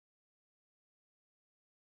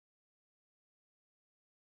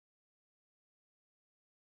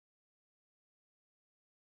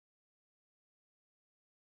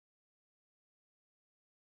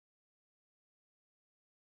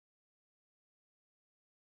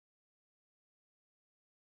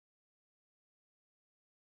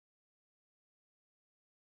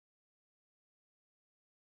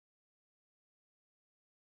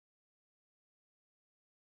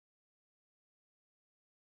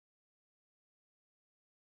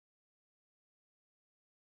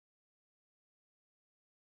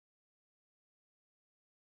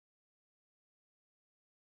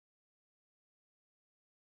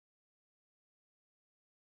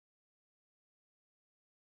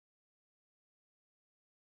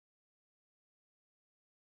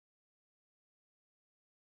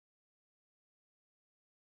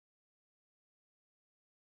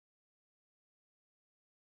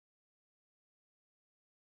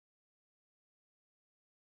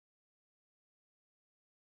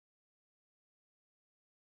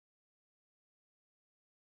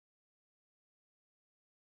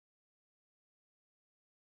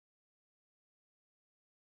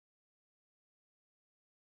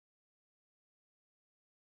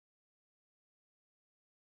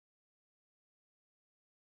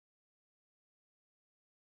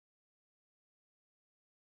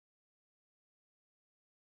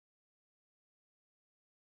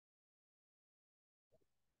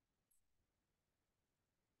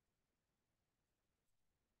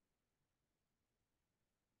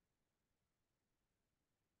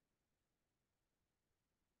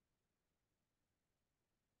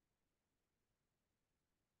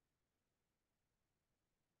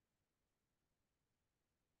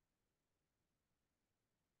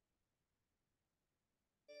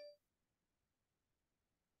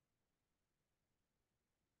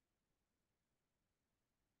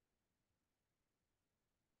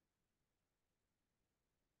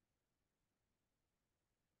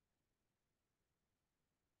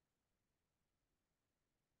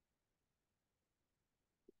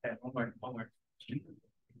Okay, one more.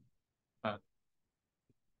 Uh,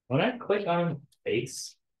 when I click on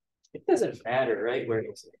face, it doesn't matter, right, where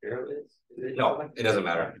the arrow is? No, it doesn't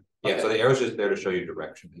matter. Yeah, okay. So the arrow is just there to show you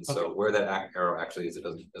direction. And okay. So where that arrow actually is, it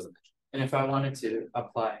doesn't mention. And if I wanted to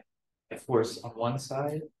apply a force on one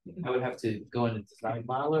side, I would have to go into design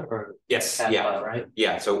modeler or yes, cat yeah, file, right?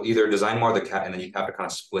 Yeah. So either design more the cat, and then you have to kind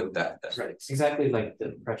of split that. Right. It's exactly like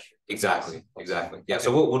the pressure. Exactly. Exactly. Yeah. Okay.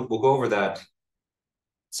 So we'll go over that at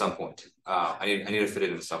some point. I need to fit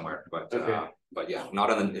it in somewhere, but okay. But yeah, not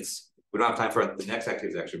on the we don't have time for it. The next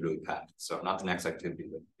activity is actually really packed. So not the next activity,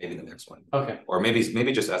 but maybe the next one. Okay. Or maybe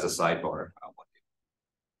just as a sidebar.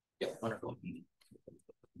 Yeah. Wonderful.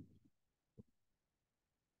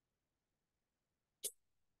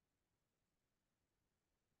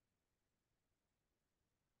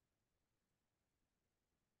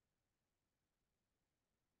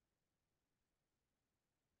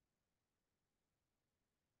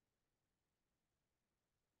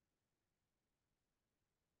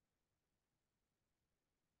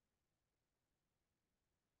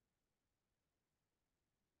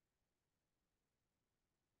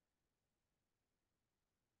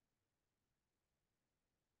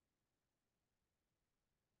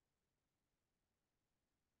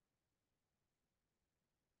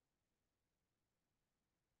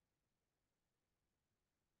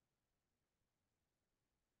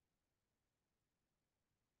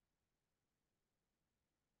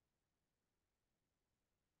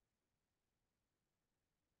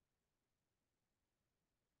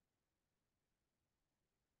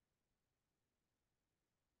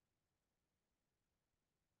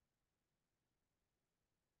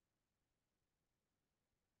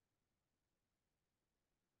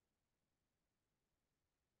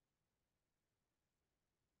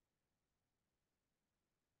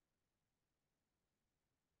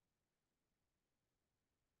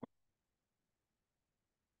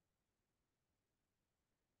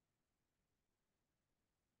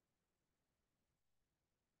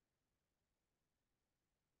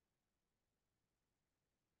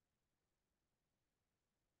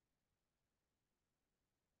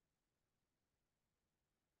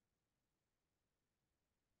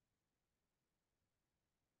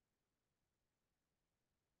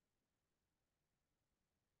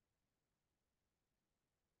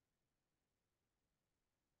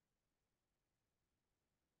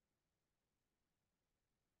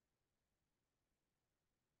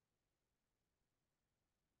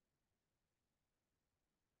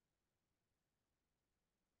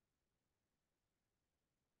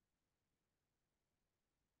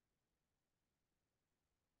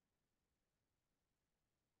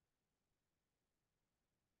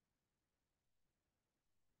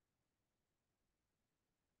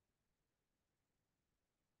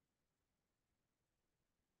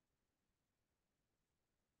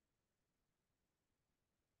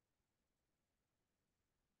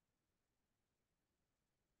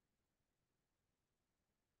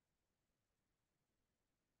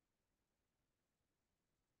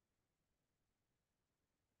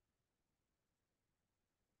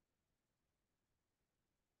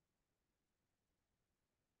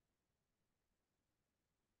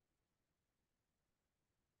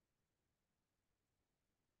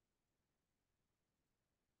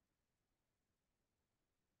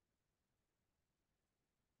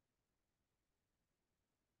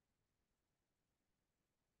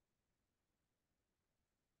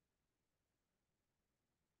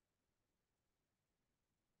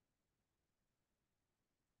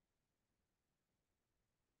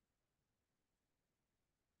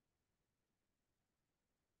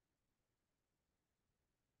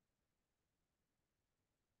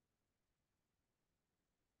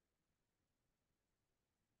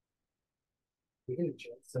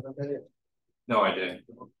 No, I didn't.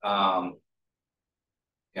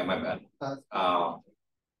 Yeah, my bad.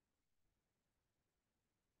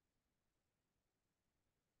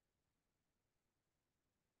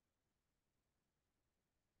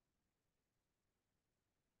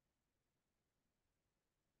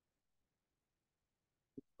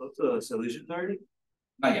 What's the solutions already?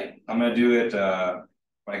 Not yet. I'm gonna do it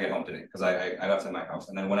when I get home today because I left it in my house,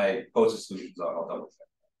 and then when I post the solutions, I'll double check.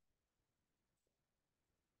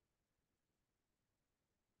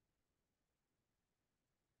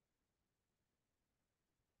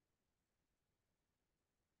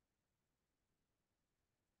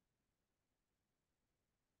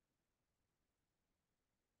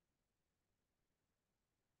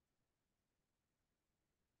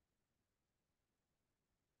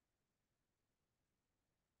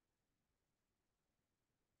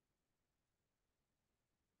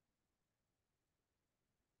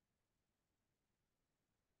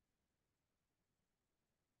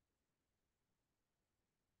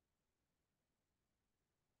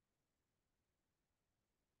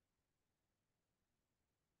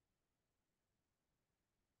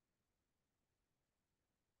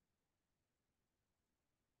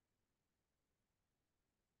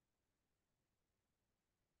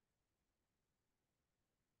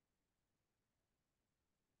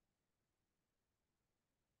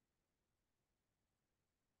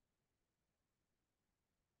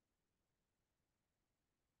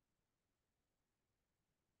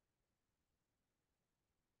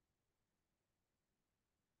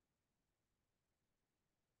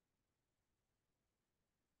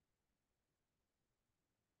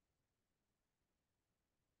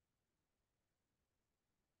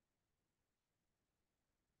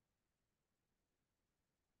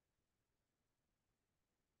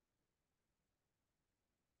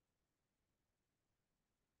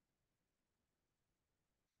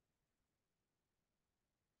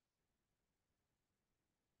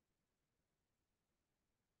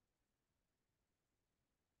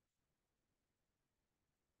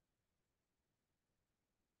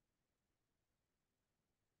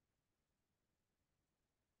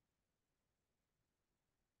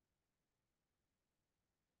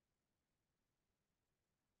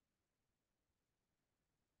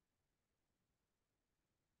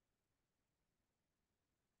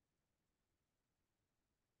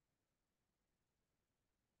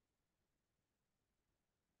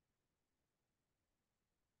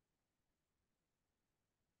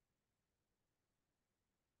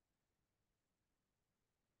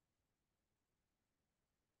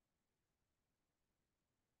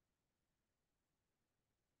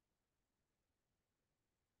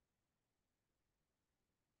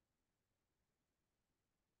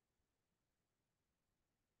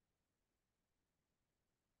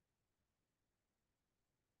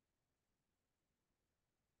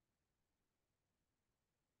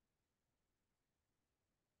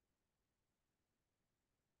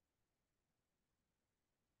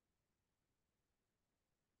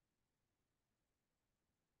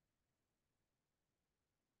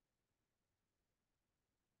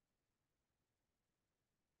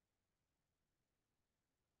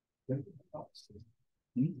 5.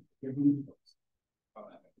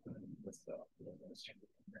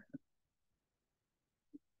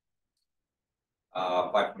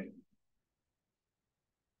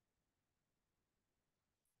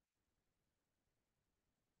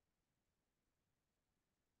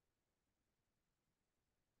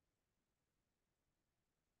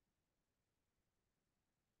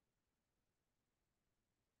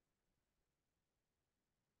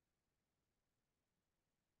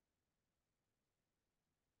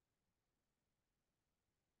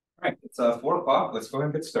 All right, it's 4 o'clock. Let's go ahead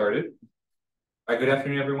and get started. All right, good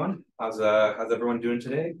afternoon, everyone. How's everyone doing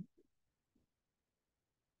today?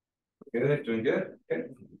 Good, doing good. Okay.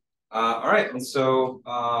 All right, and so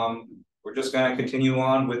we're just going to continue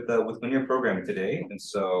on with linear programming today, and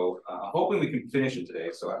so hoping we can finish it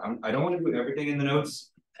today. So I don't want to do everything in the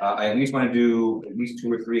notes. I at least want to do at least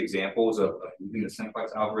 2 or 3 examples of using the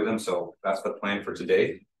simplex algorithm. So that's the plan for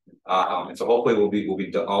today. And so hopefully we'll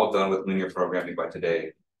be all done with linear programming by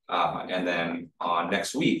today. And then on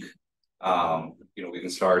next week, you know, we can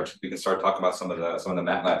start talking about some of the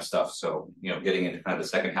MATLAB stuff. So, you know, getting into kind of the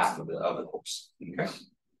second half of the course. Okay.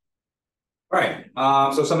 All right.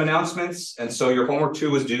 So some announcements. And so your homework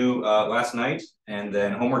 2 was due last night, and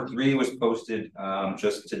then homework 3 was posted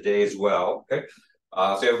just today as well. Okay.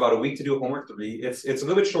 So you have about a week to do homework 3. It's a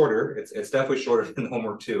little bit shorter. It's definitely shorter than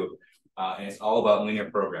homework 2. And it's all about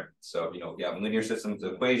linear programming. So, you know, you have linear systems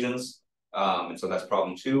of equations. And so that's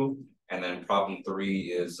problem 2. And then problem 3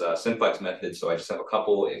 is simplex method. So I just have a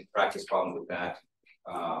couple of practice problems with that,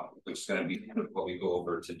 which is going to be what we go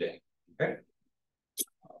over today. Okay.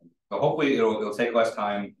 So hopefully it'll take less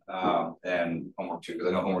time than homework 2, because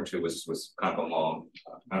I know homework 2 was kind of a long,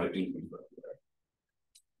 kind of a deep.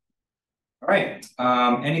 All right.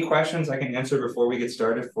 Any questions I can answer before we get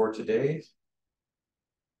started for today?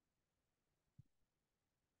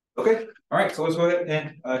 Okay. All right. So let's go ahead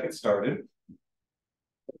and get started.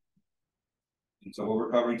 And so what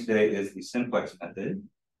we're covering today is the simplex method.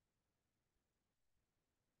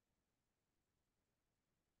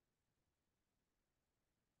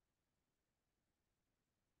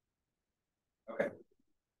 Okay.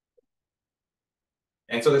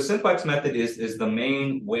 And so the simplex method is the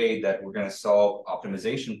main way that we're going to solve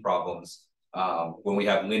optimization problems when we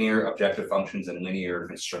have linear objective functions and linear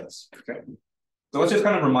constraints. Okay. So let's just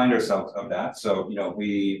kind of remind ourselves of that. So, you know,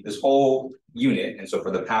 this whole unit, and so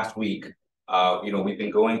for the past week, you know, we've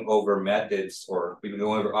been going over methods, or we've been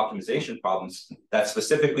going over optimization problems that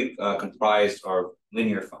specifically comprised our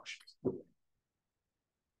linear functions.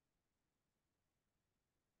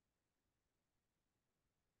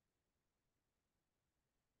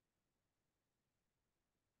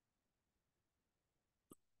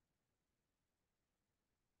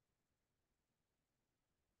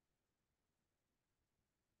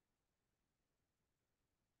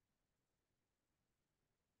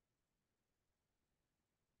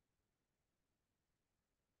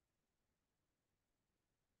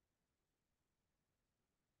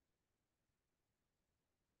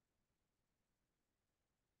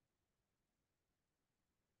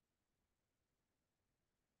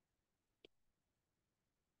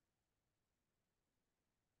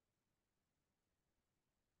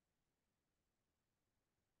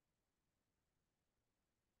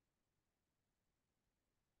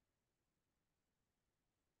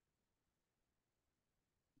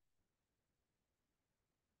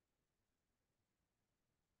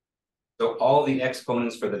 So all the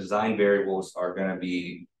exponents for the design variables are going to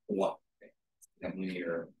be 1, okay,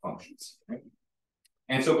 linear functions. Right?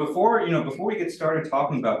 And so before we get started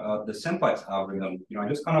talking about the simplex algorithm, you know, I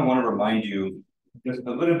just kind of want to remind you just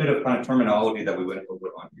a little bit of kind of terminology that we went over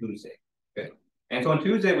on Tuesday. Okay. And so on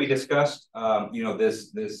Tuesday we discussed, you know,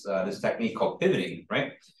 this technique called pivoting,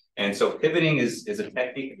 right? And so pivoting is a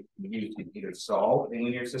technique used to either solve a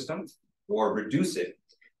linear system or reduce it,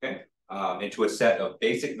 okay, into a set of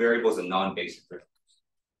basic variables and non-basic variables.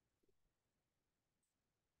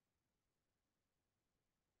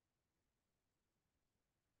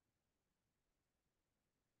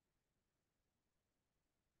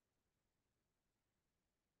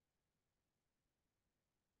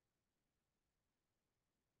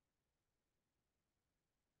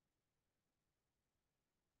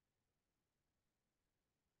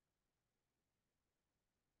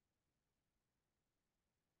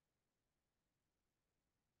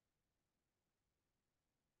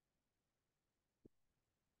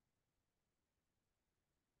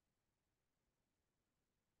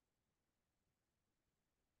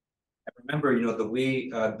 Remember, you know,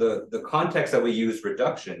 the context that we use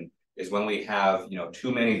reduction is when we have, you know,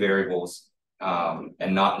 too many variables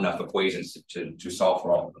and not enough equations to solve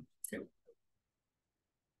for all of them.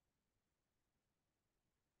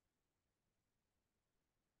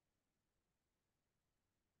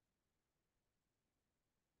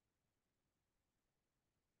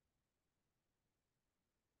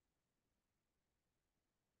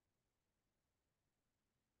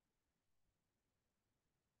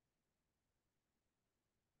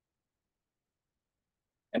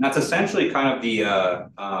 And that's essentially kind of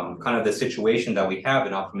the situation that we have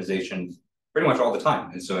in optimization pretty much all the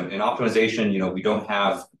time. And so in optimization, we don't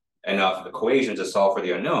have enough equations to solve for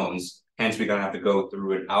the unknowns. Hence, we're going to have to go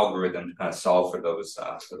through an algorithm to kind of solve for those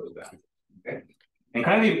values. Okay. And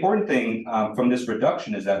kind of the important thing from this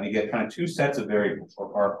reduction is that we get kind of two sets of variables,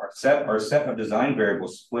 or our set of design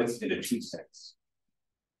variables splits into two sets.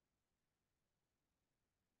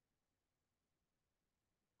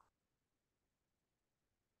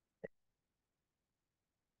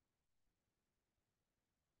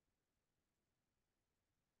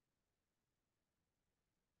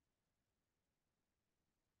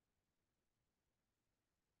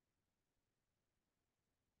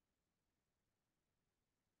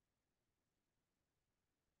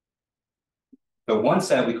 So one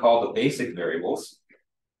set we call the basic variables,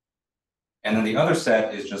 and then the other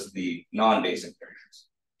set is just the non-basic variables.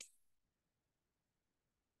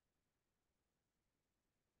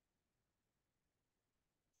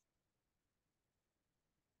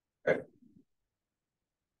 Okay.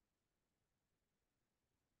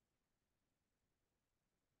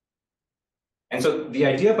 And so the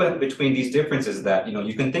idea between these differences is that,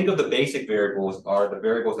 you can think of the basic variables are the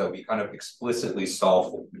variables that we kind of explicitly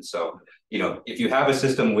solve for. And so, if you have a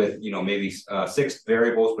system with, maybe 6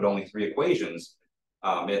 variables, but only 3 equations,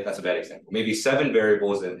 that's a bad example. Maybe 7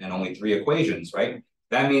 variables and only 3 equations, right?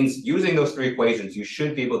 That means using those 3 equations, you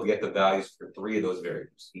should be able to get the values for 3 of those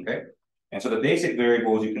variables, okay? And so the basic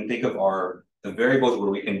variables you can think of are the variables where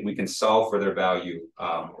we can solve for their value,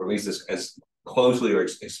 or at least as closely or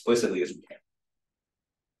explicitly as we can.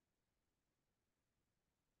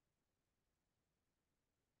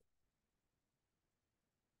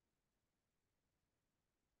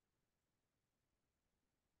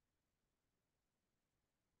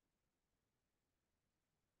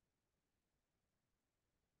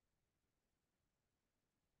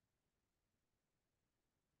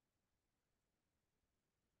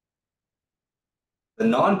 The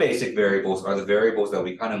non-basic variables are the variables that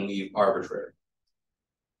we kind of leave arbitrary.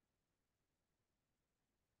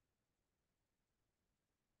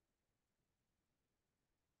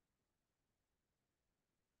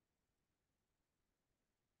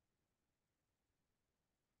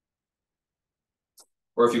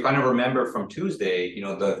 Or if you kind of remember from Tuesday,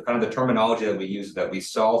 the kind of the terminology that we use is that we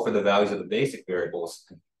solve for the values of the basic variables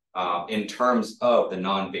in terms of the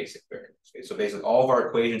non-basic variables. Okay? So basically all of our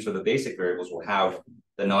equations for the basic variables will have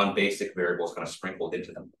the non-basic variables kind of sprinkled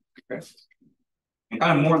into them. Okay? And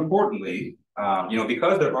kind of more importantly,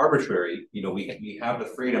 because they're arbitrary, we have the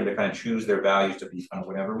freedom to kind of choose their values to be kind of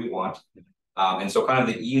whatever we want. And so kind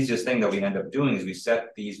of the easiest thing that we end up doing is we set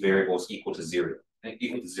these variables equal to zero.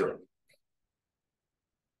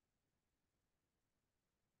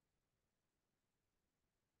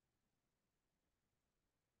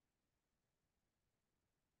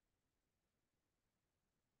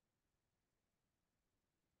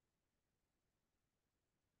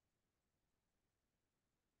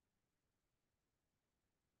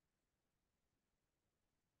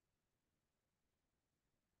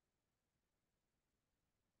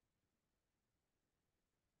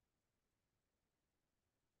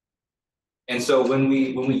 And so when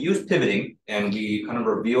we use pivoting and we kind of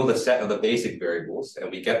reveal the set of the basic variables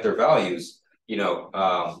and we get their values,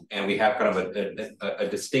 and we have kind of a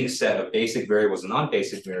distinct set of basic variables and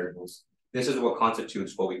non-basic variables, this is what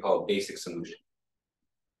constitutes what we call a basic solution.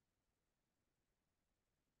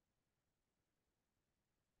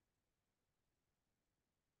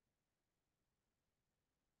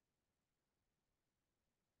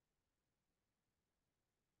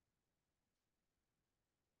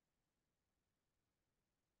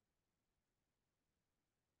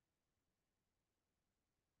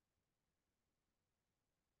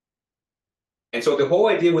 And so the whole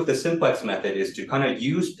idea with the simplex method is to kind of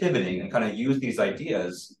use pivoting and kind of use these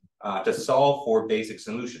ideas to solve for basic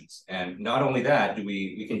solutions. And not only that,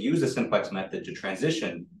 we can use the simplex method to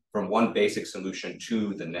transition from one basic solution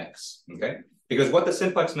to the next, okay? Because what the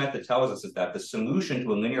simplex method tells us is that the solution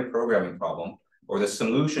to a linear programming problem or the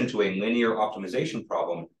solution to a linear optimization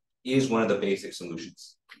problem is one of the basic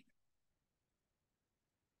solutions.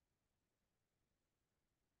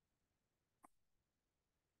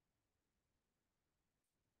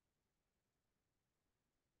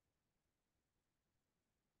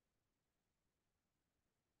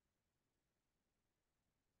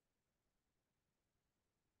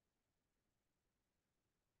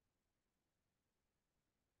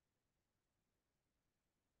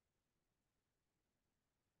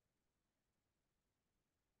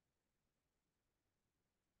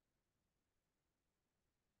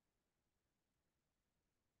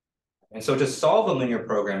 And so to solve a linear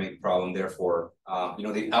programming problem, therefore,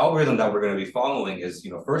 the algorithm that we're going to be following is,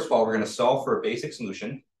 first of all, we're going to solve for a basic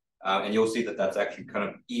solution. And you'll see that that's actually kind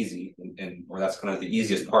of easy, or that's kind of the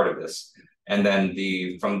easiest part of this. And then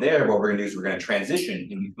from there, what we're going to do is we're going to transition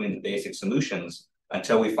in between the basic solutions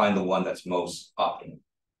until we find the one that's most optimal.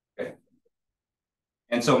 Okay.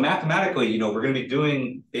 And so mathematically, we're going to be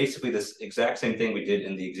doing basically this exact same thing we did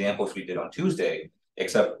in the examples we did on Tuesday,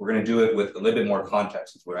 except we're going to do it with a little bit more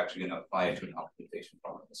context, since we're actually going to apply it to an optimization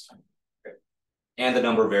problem this time. Okay. And the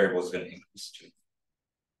number of variables is going to increase too.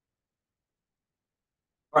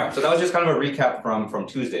 All right, so that was just kind of a recap from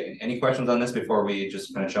Tuesday. Any questions on this before we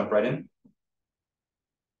just kind of jump right in?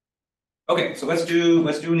 Okay, so let's do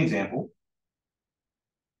an example.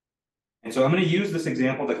 And so I'm going to use this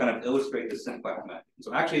example to kind of illustrate the simplex method.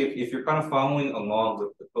 So actually, if you're kind of following along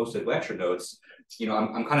with the posted lecture notes,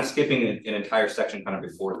 I'm kind of skipping an entire section kind of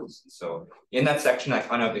before this. So in that section, I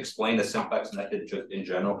kind of explain the simplex method just in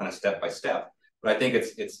general, kind of step by step. But I think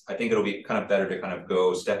it'll be kind of better to kind of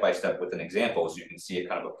go step by step with an example, so you can see it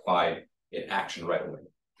kind of applied in action right away.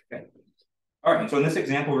 Okay. All right. And so in this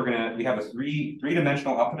example, we have a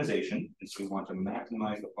three-dimensional optimization, and so we want to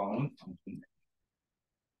maximize the following function.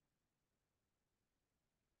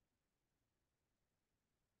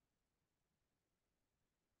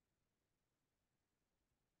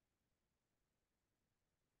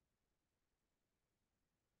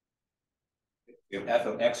 We have f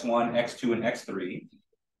of x1, x2, and x3.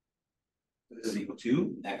 This is equal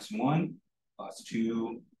to x1 plus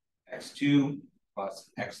 2, x2 plus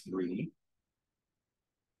x3.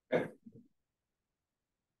 Okay.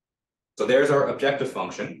 So there's our objective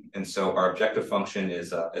function. And so our objective function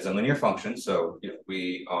is a linear function. So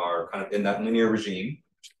we are kind of in that linear regime,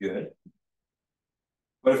 which is good.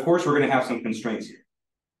 But of course, we're going to have some constraints here.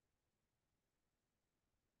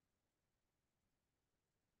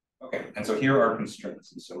 Okay, and so here are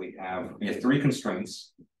constraints. And so we have three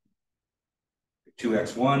constraints.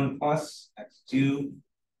 2x1 plus x2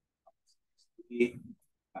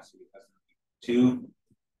 plus 2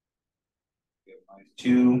 minus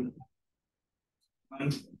 2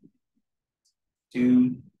 1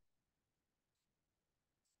 2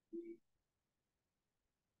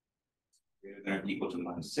 greater than or equal to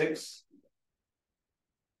minus 6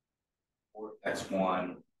 or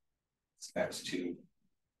x1 x2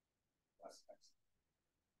 plus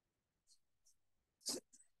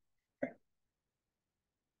x.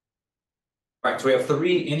 All right, so we have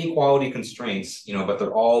three inequality constraints, but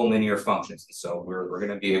they're all linear functions. So we're going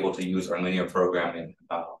to be able to use our linear programming,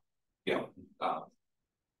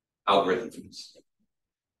 algorithms.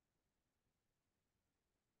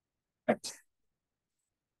 Right.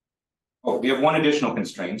 Oh, we have one additional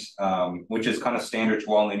constraint, which is kind of standard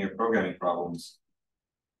to all linear programming problems.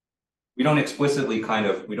 We don't explicitly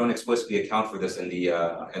account for this in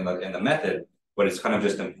the method, but it's kind of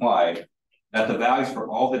just implied that the values for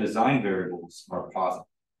all the design variables are positive,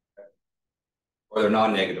 or they're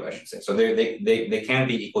non-negative, I should say. So they can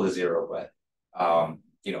be equal to 0, but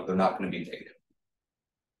they're not going to be negative.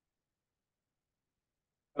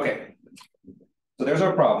 Okay, so there's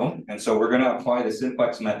our problem, and so we're going to apply the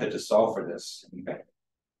simplex method to solve for this. Okay.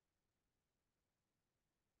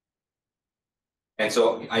 And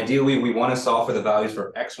so ideally, we want to solve for the values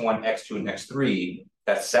for x1, x2, and x3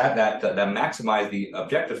 that maximize the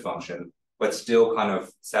objective function, but still kind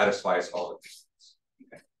of satisfies all of these things.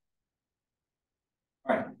 Okay.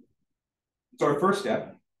 All right. So our first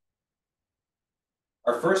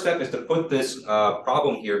step is to put this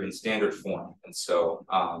problem here in standard form. And so,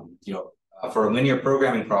 for a linear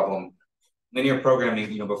programming problem,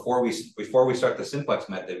 before we start the simplex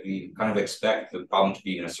method, we kind of expect the problem to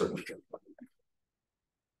be in a certain form.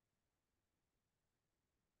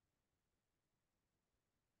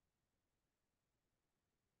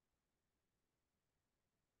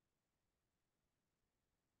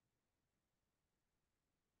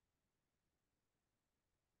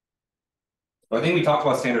 I think we talked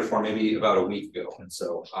about standard form maybe about a week ago, and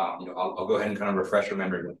so I'll go ahead and kind of refresh your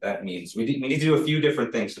memory what that means. We need to do a few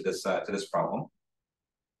different things to this problem.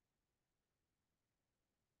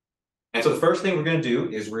 And so the first thing we're going to do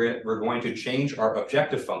is we're going to change our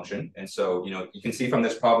objective function. And so you can see from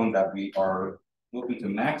this problem that we are looking to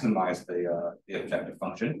maximize the objective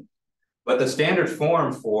function. But the standard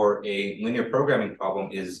form for a linear programming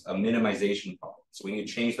problem is a minimization problem. So we need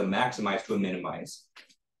to change the maximize to a minimize.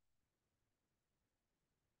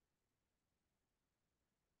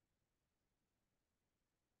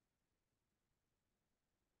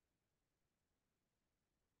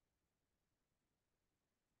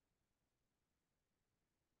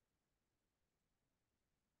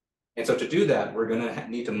 And so to do that, we're going to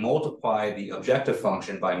need to multiply the objective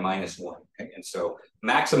function by -1. Okay? And so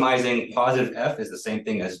maximizing positive f is the same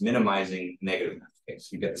thing as minimizing negative f. Okay?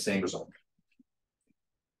 So you get the same result.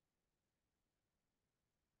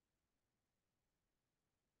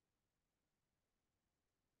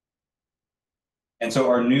 And so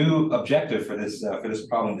our new objective for this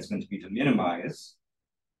problem is going to be to minimize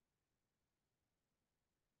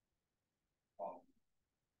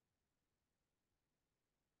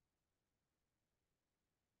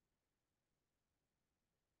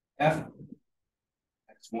f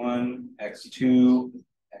x1, x2,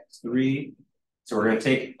 x3. So we're going to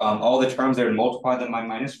take all the terms there and multiply them by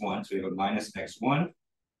 -1. So we have minus x1,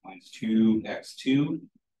 minus 2x2,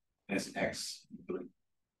 minus x3.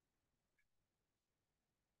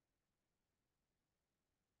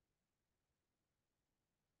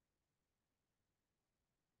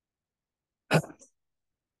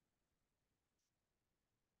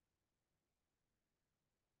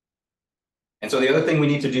 And so the other thing we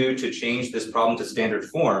need to do to change this problem to standard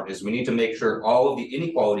form is we need to make sure all of the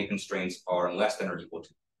inequality constraints are less than or equal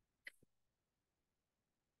to.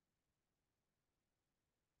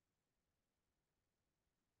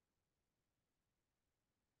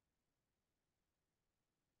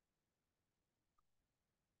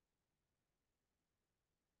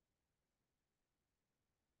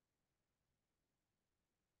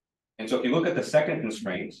 And so if you look at the second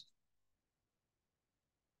constraint,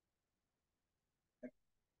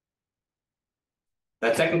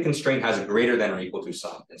 that second constraint has a greater than or equal to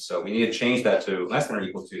sign. And so we need to change that to less than or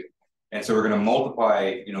equal to. And so we're going to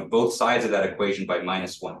multiply, both sides of that equation by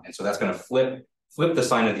 -1. And so that's going to flip the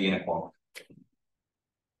sign of the inequality.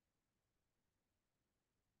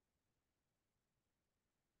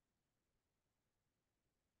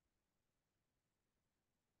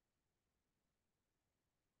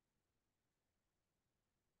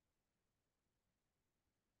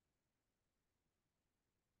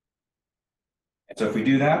 And so if we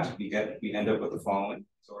do that, we end up with the following.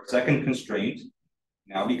 So our second constraint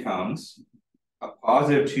now becomes a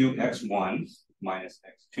positive 2x1 minus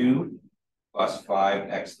x2 plus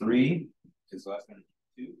 5x3 is less than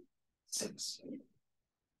 2, 6.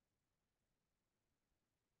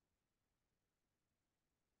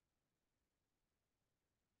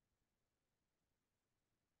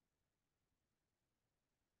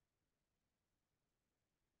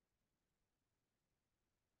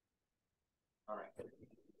 All right.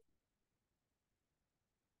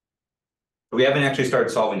 We haven't actually started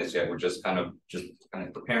solving this yet. We're just kind of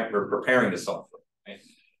preparing. We're preparing to solve it. Right?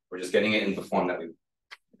 We're just getting it in the form that we.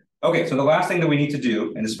 Okay, so the last thing that we need to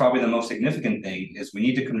do, and this is probably the most significant thing, is we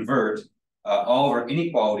need to convert all of our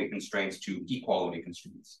inequality constraints to equality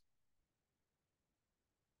constraints.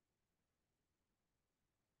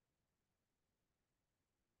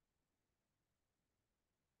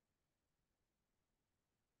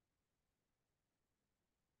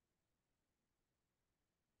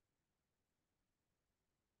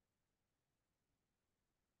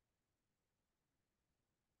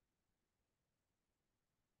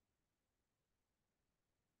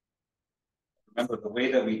 Remember, the way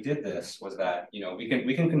that we did this was that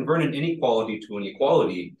we can convert an inequality to an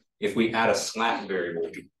equality if we add a slack variable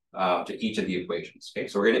to each of the equations. Okay,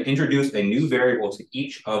 so we're going to introduce a new variable to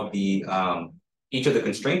each of the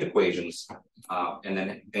constraint equations, and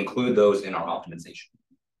then include those in our optimization.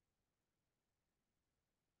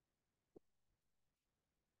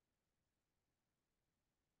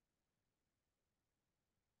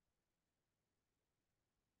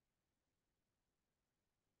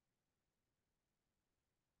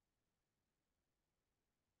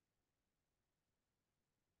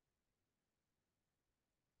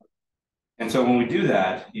 And so when we do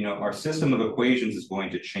that, our system of equations is going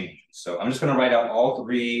to change. So I'm just going to write out all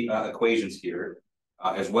three equations here,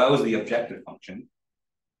 as well as the objective function.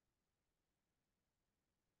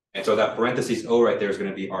 And so that parentheses O right there is going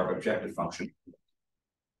to be our objective function.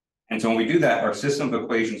 And so when we do that, our system of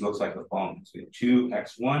equations looks like the following. So we have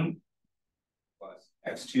 2x1 plus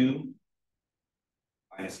x2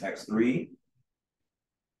 minus x3.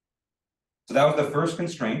 So that was the first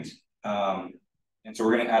constraint. And so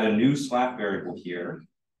we're going to add a new slack variable here.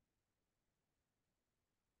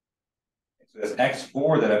 So this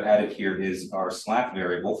x4 that I've added here is our slack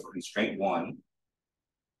variable for constraint 1.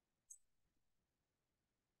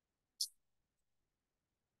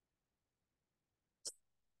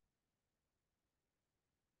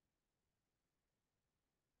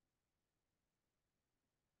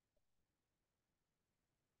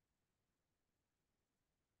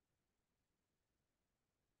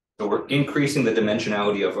 So we're increasing the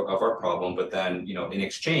dimensionality of our problem, but then, in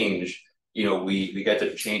exchange, we get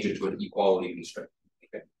to change it to an equality constraint.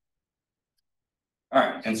 Okay. All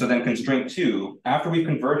right, and so then constraint 2, after we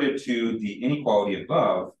convert it to the inequality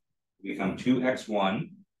above, we become 2x1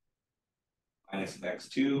 minus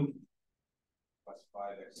x2 plus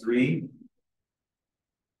 5x3.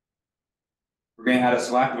 We're going to add a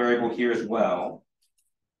slack variable here as well.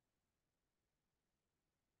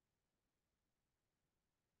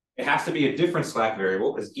 It has to be a different slack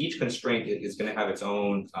variable because each constraint is going to have its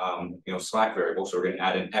own, slack variable. So we're going to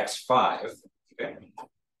add an x5. Okay,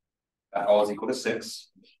 that all is equal to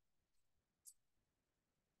 6.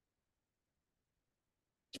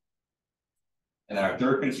 And then our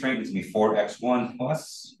third constraint is going to be 4x1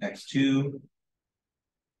 plus x2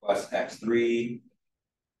 plus x3.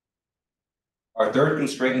 Our third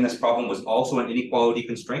constraint in this problem was also an inequality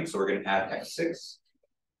constraint, so we're going to add x6.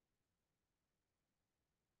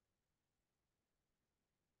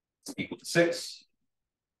 It's equal to 6.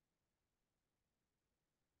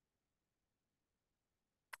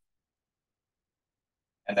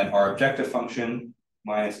 And then our objective function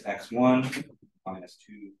minus x1 minus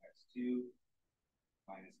 2x2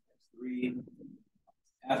 minus x3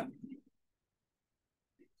 f.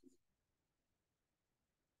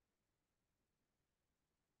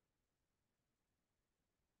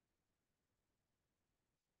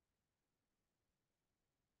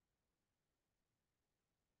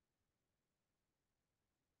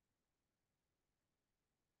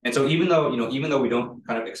 And so even though we don't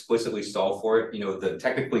kind of explicitly solve for it, the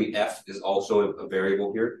technically f is also a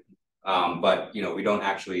variable here. But we don't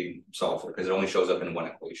actually solve for it because it only shows up in one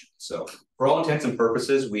equation. So for all intents and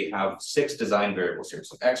purposes, we have 6 design variables here.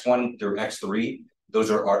 So x1 through x3, those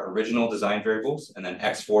are our original design variables, and then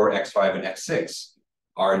x4, x5, and x6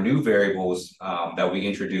 are new variables that we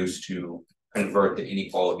introduce to convert the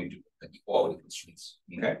inequality to equality constraints.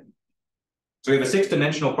 Okay. So we have a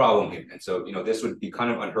 6-dimensional problem here. And so, this would be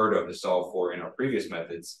kind of unheard of to solve for in our previous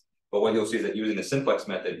methods. But what you'll see is that using the simplex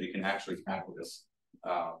method, we can actually tackle this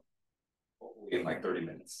in like 30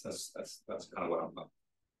 minutes. That's kind of what I'm about.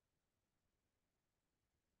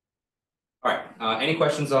 All right. Any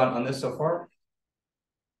questions on this so far?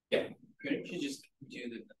 Yeah. Could you just do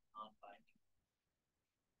the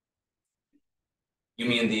You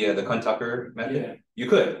mean the Kuhn-Tucker method? Yeah. You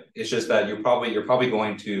could. It's just that you're probably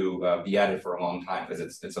going to be at it for a long time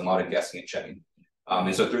because it's a lot of guessing and checking.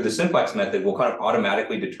 And so through the simplex method, we'll kind of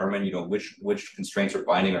automatically determine which constraints are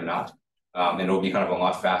binding or not, and it'll be kind of a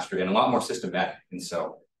lot faster and a lot more systematic. And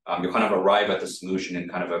so you'll kind of arrive at the solution in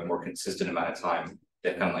kind of a more consistent amount of time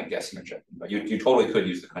than kind of like guessing or checking. But you totally could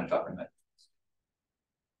use the Kuhn-Tucker method.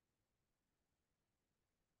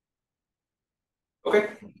 Okay.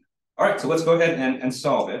 All right, so let's go ahead and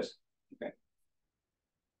solve it. Okay.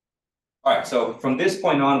 All right, so from this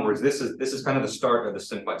point onwards, this is kind of the start of the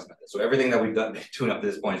simplex method. So everything that we've done to up to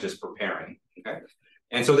this point is just preparing. Okay.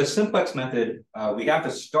 And so the simplex method, we have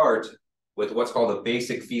to start with what's called a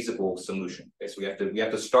basic feasible solution. Okay, so we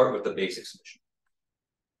have to start with the basic solution.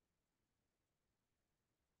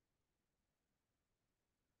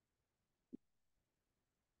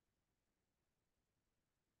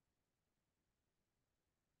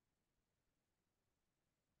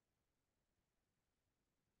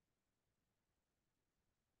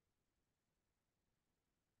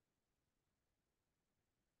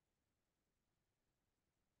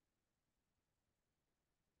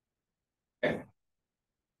 Okay.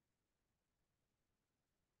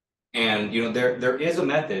 And there is a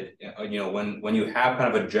method, when you have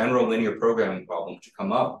kind of a general linear programming problem to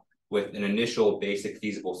come up with an initial basic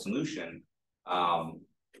feasible solution,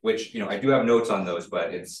 which I do have notes on those,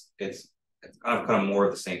 but it's kind of more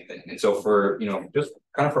of the same thing. And so for just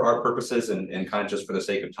kind of for our purposes and kind of just for the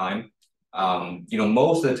sake of time,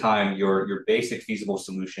 most of the time your basic feasible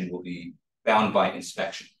solution will be bound by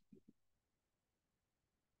inspection.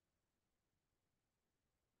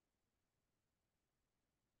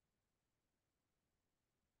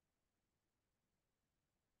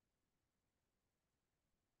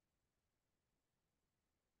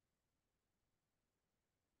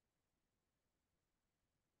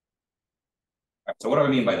 So what do I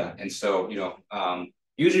mean by that? And so,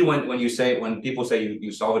 usually when people say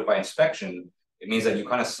you solve it by inspection, it means that you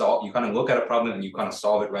kind of look at a problem and you kind of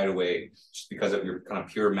solve it right away just because of your kind of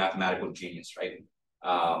pure mathematical genius, right?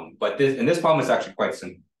 But in this problem, it's actually quite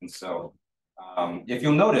simple. And so if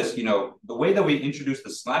you'll notice, the way that we introduce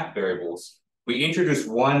the slack variables, we introduce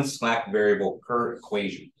one slack variable per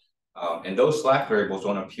equation. And those slack variables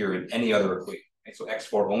don't appear in any other equation. Right? So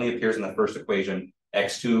x4 only appears in the first equation,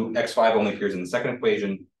 x5 only appears in the second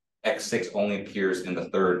equation, x6 only appears in the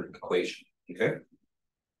third equation, okay?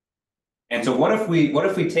 And so what if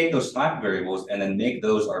we take those slack variables and then make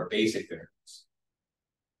those our basic variables?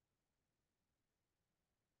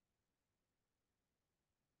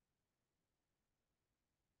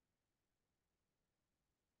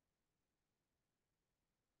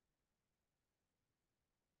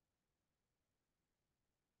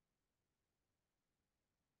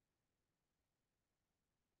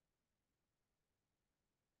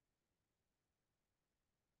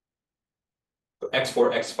 So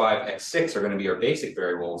x4, x5, x6 are going to be our basic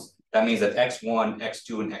variables. That means that x1,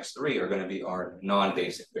 x2, and x3 are going to be our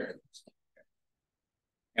non-basic variables.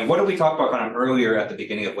 And what did we talk about kind of earlier at the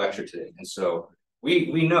beginning of lecture today? And so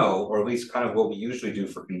we know, or at least kind of what we usually do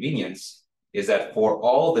for convenience, is that for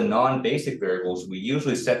all the non-basic variables, we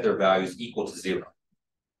usually set their values equal to 0.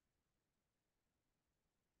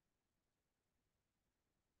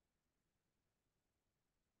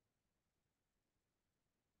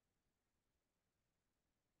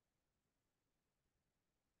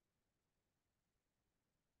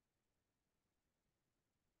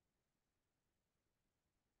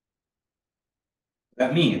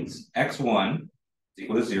 That means x1 is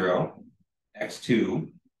equal to 0, x2 is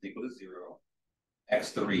equal to 0,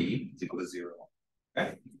 x3 is equal to 0.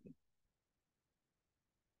 Okay?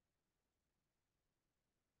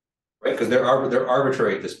 Right? Because they're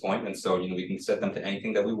arbitrary at this point, and so we can set them to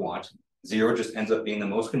anything that we want. 0 just ends up being the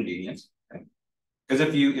most convenient. Okay? Because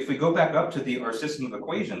if we go back up to our system of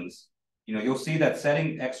equations, you'll see that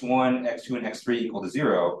setting x1, x2, and x3 equal to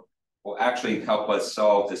 0 will actually help us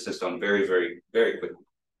solve this system very, very, very quickly.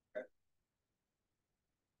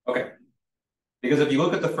 Okay. Because if you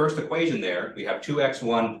look at the first equation there, we have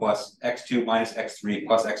 2x1 plus x2 minus x3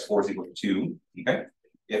 plus x4 is equal to 2. Okay.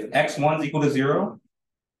 If x1 is equal to 0,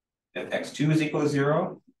 if x2 is equal to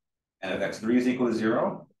 0, and if x3 is equal to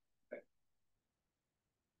 0, okay.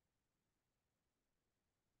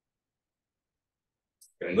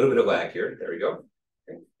 Getting a little bit of lag here. There we go.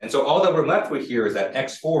 Okay. And so all that we're left with here is that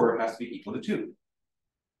x4 has to be equal to 2.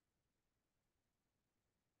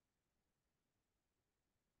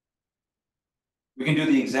 We can do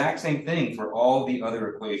the exact same thing for all the other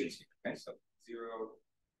equations here. Okay, so 0,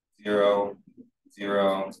 0,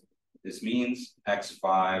 0. This means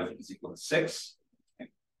x5 is equal to 6.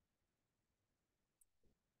 Okay.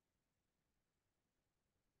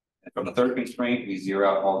 And from the third constraint, we zero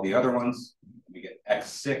out all the other ones. We get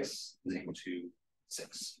x6 is equal to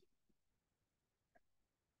 6.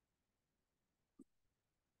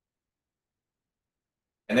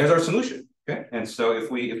 And there's our solution. Okay, and so if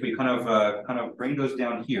we kind of bring those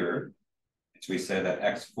down here, so we say that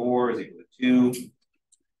x4 is equal to 2,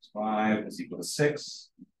 x5 is equal to 6,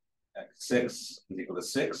 x6 is equal to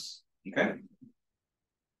 6. Okay.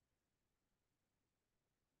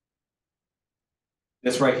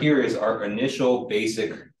 This right here is our initial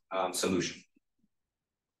basic solution,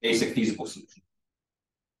 basic feasible solution.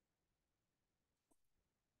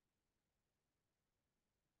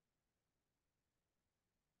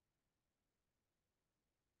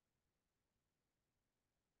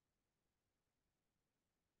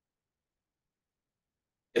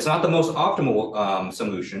 It's not the most optimal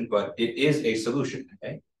solution, but it is a solution.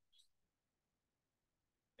 Okay.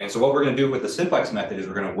 And so what we're going to do with the simplex method is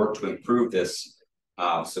we're going to work to improve this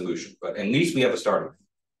solution. But at least we have a starting point.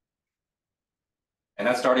 And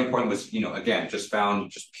that starting point was, again, just found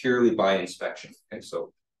just purely by inspection. Okay.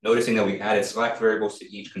 So noticing that we added slack variables to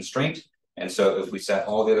each constraint. And so if we set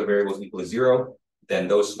all the other variables equal to 0, then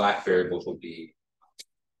those slack variables will be.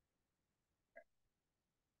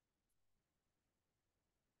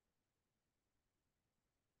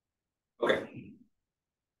 Okay.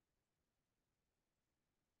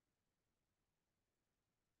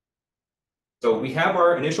 So we have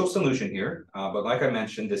our initial solution here, but like I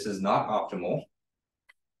mentioned, this is not optimal.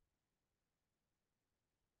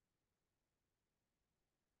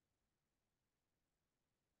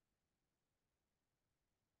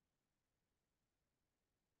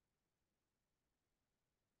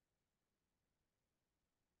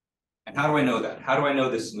 And how do I know that? How do I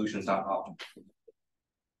know this solution is not optimal?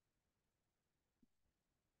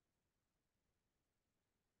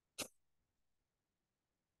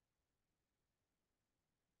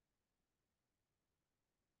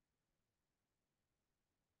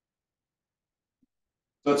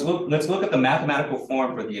 So let's look at the mathematical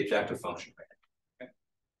form for the objective function. Okay.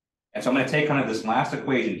 And so I'm going to take kind of this last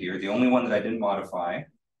equation here, the only one that I didn't modify.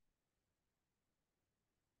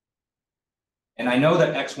 And I know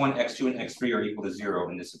that x1, x2, and x3 are equal to 0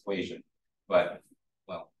 in this equation, but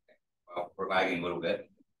well, we're lagging a little bit.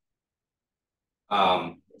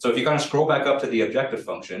 So if you kind of scroll back up to the objective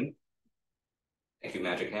function, thank you,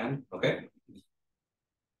 magic hand. Okay.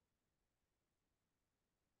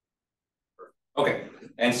 Okay,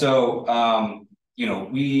 and so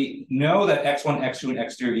we know that x1, x2, and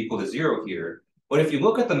x3 are equal to 0 here. But if you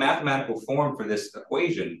look at the mathematical form for this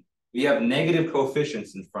equation, we have negative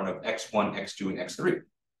coefficients in front of x1, x2, and x3.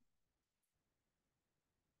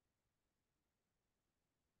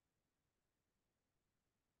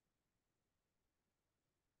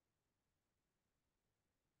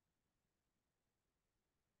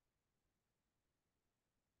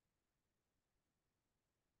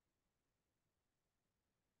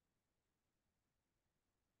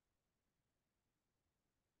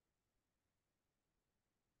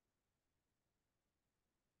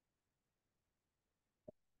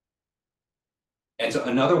 And so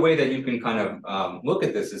another way that you can kind of look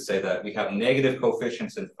at this is say that we have negative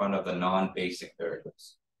coefficients in front of the non-basic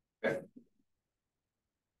variables. Okay.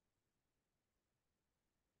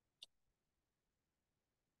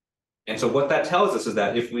 And so what that tells us is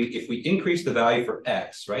that if we increase the value for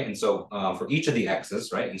x, right, and so for each of the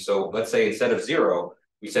x's, right, and so let's say instead of 0,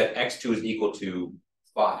 we said x2 is equal to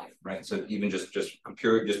 5, right? So even just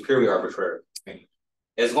purely arbitrary. Right?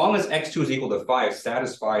 As long as x2 is equal to 5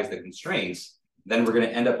 satisfies the constraints, then we're going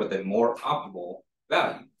to end up with a more optimal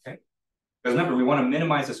value. Okay. Because remember, we want to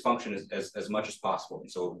minimize this function as much as possible. And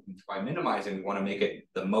so by minimizing, we want to make it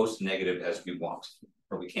the most negative as we want,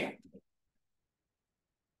 or we can.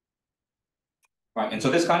 Right, and so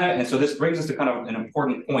this brings us to kind of an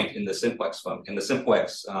important point in the simplex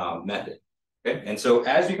method. Okay, and so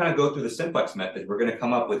as we kind of go through the simplex method, we're going to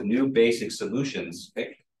come up with new basic solutions.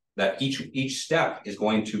 Okay, that each step is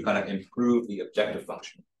going to kind of improve the objective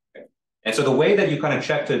function. Okay, and so the way that you kind of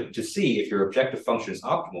check to see if your objective function is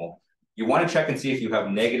optimal, you want to check and see if you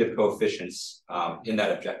have negative coefficients in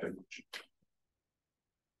that objective function.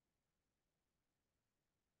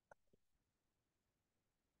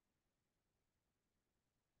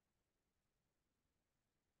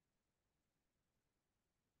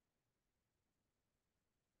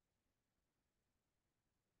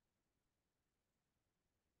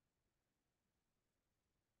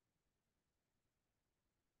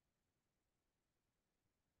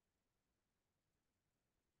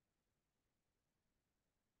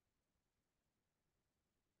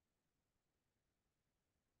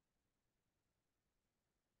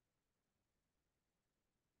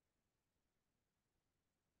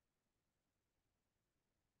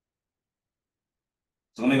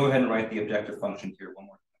 So let me go ahead and write the objective function here one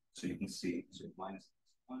more time so you can see. So minus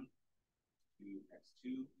x1, 2,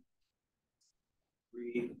 x2,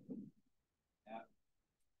 3, f,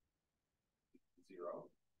 0.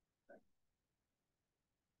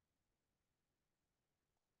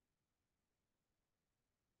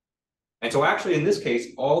 And so actually in this case,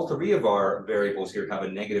 all three of our variables here have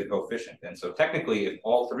a negative coefficient. And so technically, if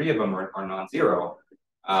all three of them are non-zero,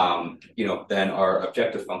 then our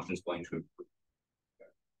objective function is going to improve.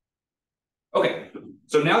 Okay,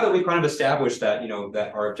 so now that we've kind of established that,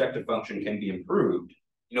 that our objective function can be improved,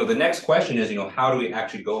 the next question is, how do we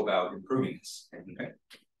actually go about improving this? Okay.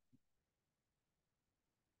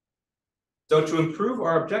 So to improve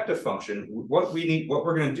our objective function, what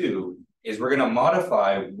we're going to do is we're going to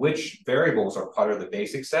modify which variables are part of the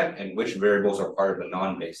basic set and which variables are part of the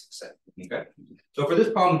non-basic set. Okay. So for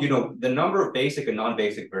this problem, the number of basic and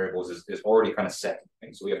non-basic variables is already kind of set.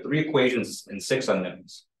 Okay? So we have 3 equations and 6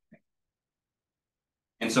 unknowns. Okay?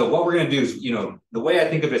 And so what we're going to do is, the way I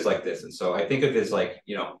think of it is like this. And so I think of it as like,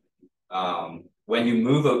 when you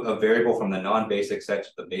move a variable from the non-basic set to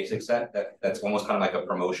the basic set, that's almost kind of like a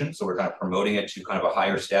promotion. So we're kind of promoting it to kind of a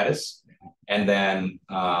higher status. And then,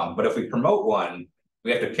 but if we promote one,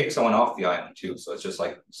 we have to kick someone off the island too. So it's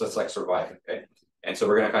like surviving, okay? And so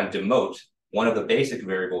we're going to kind of demote one of the basic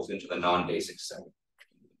variables into the non-basic set.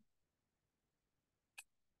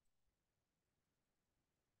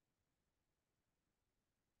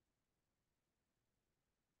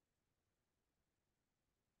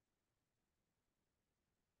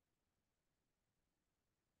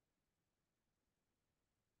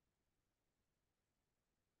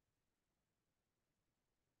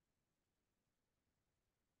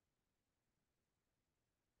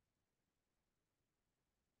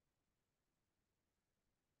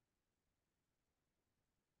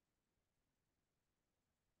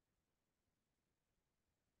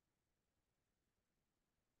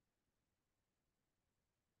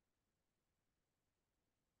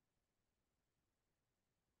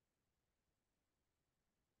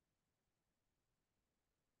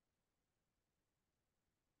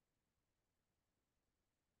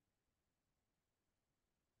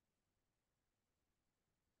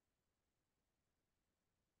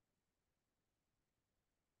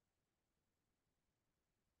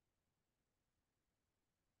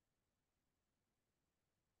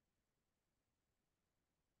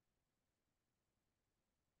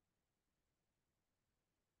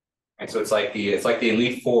 And so it's like the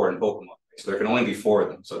Elite Four in Pokemon. Right? So there can only be four of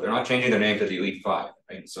them. So they're not changing their name to the Elite Five.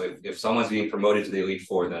 Right? So if someone's being promoted to the Elite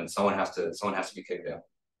Four, then someone has to be kicked out.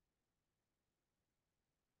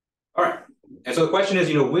 All right. And so the question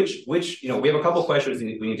is, which we have a couple of questions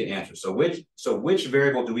we need to answer. So which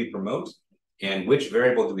variable do we promote, and which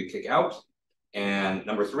variable do we kick out? And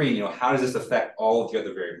number three, how does this affect all of the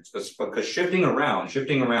other variables? Because shifting around,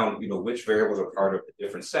 which variables are part of the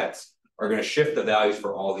different sets are going to shift the values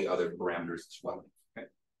for all the other parameters as well. Okay.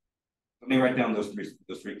 Let me write down those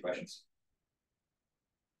three questions.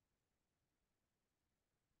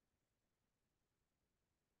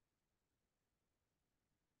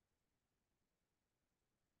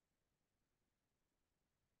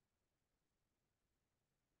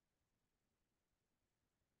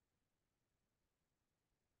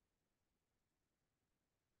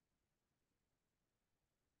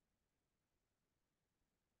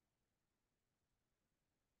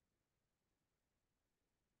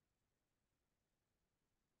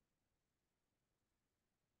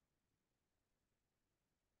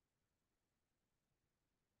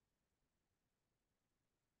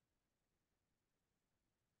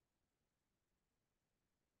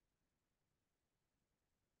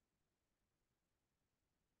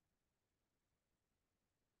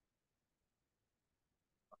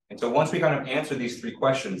 And so once we kind of answer these three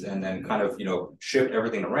questions and then kind of, shift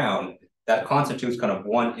everything around, that constitutes kind of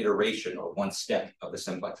one iteration or one step of the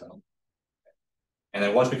simplex algorithm. And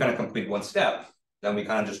then once we kind of complete one step, then we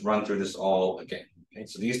kind of just run through this all again. Okay?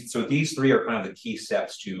 So these three are kind of the key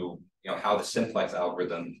steps to, how the simplex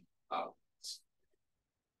algorithm works.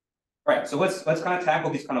 All right, so let's kind of tackle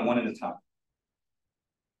these kind of one at a time.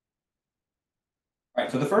 All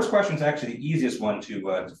right, so the first question is actually the easiest one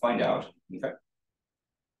to find out. Okay.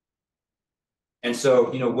 And so,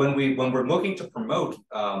 when we're looking to promote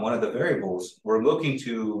one of the variables, we're looking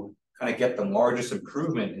to kind of get the largest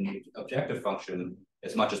improvement in the objective function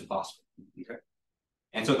as much as possible. Okay.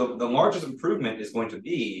 And so the largest improvement is going to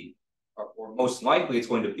be, or most likely it's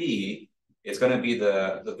going to be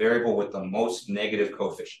the variable with the most negative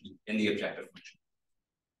coefficient in the objective function.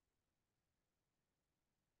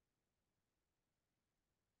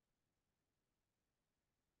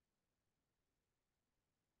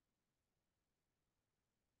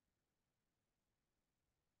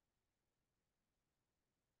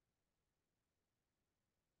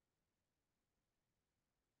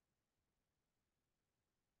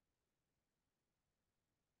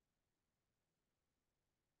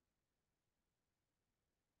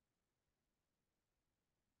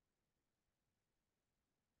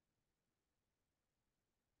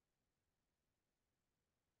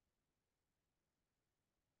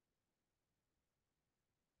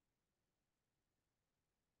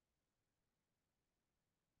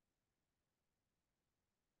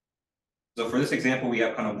 So for this example, we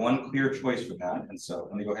have kind of one clear choice for that. And so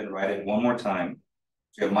let me go ahead and write it one more time.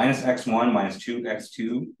 So we have minus x1, minus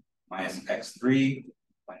 2x2, minus x3,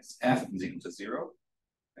 minus f is equal to 0.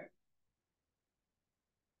 Okay.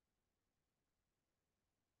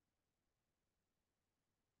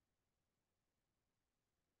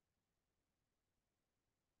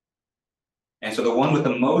 And so the one with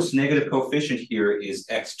the most negative coefficient here is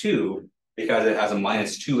x2 because it has a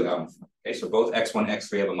minus 2 element. Okay, so both x1,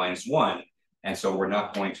 x3 have a minus 1. And so we're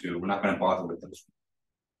not going to bother with those.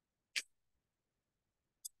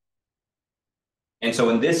 And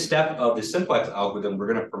so in this step of the simplex algorithm,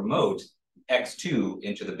 we're going to promote x2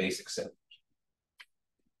 into the basic set.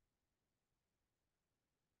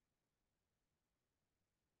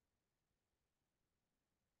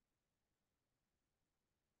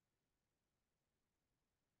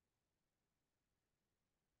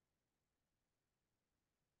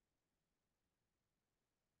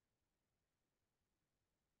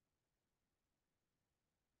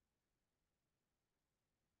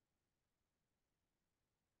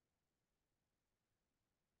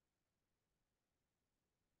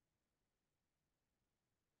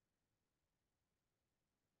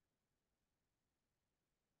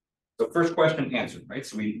 So first question answered, right?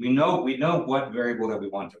 So we know what variable that we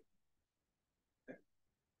want to. Okay.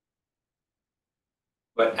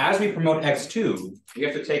 But as we promote x2, we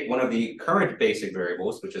have to take one of the current basic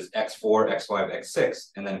variables, which is x4, x5, x6,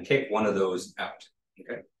 and then kick one of those out.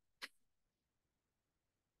 Okay.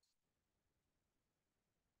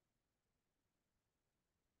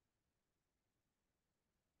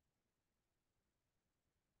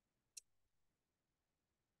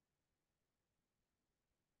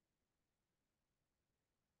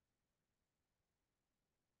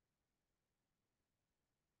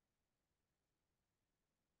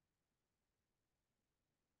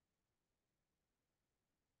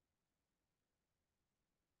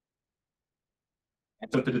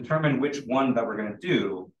 So to determine which one that we're going to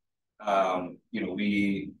do, you know,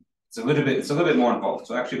 it's a little bit more involved.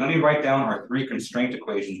 So actually, let me write down our three constraint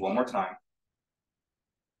equations one more time.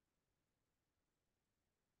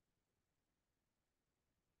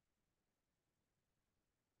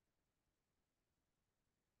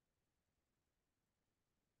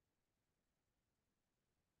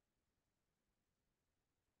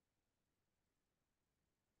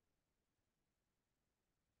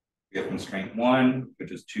 We have constraint 1,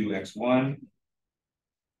 which is 2x1,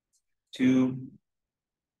 2,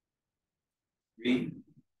 3,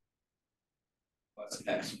 plus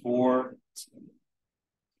x4,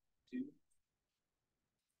 2.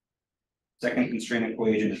 Second constraint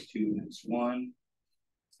equation is 2x1,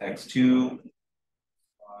 x2, 5,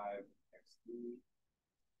 x3.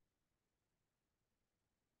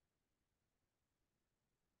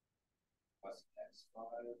 Plus x5,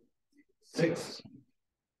 6.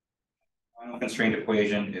 Final constraint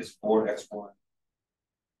equation is 4x1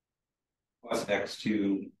 plus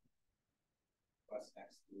x2 plus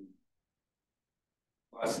x3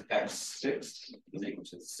 plus x6 is equal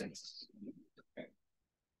to 6. Okay.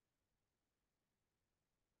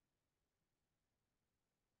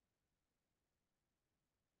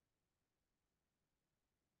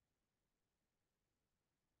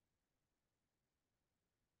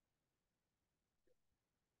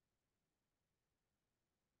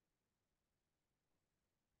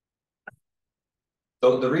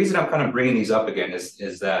 So the reason I'm kind of bringing these up again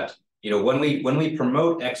is that, you know, when we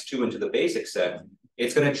promote x2 into the basic set,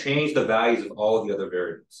 it's going to change the values of all the other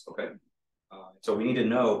variables. Okay, so we need to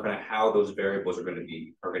know kind of how those variables are going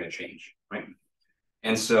to change, right?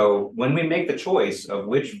 And so when we make the choice of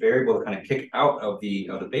which variable to kind of kick out of the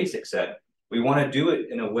basic set, we want to do it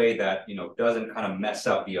in a way that, you know, doesn't kind of mess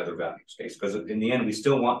up the other values, okay? Because in the end, we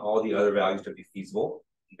still want all the other values to be feasible,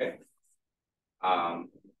 okay?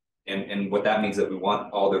 And what that means is that we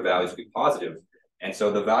want all their values to be positive. And so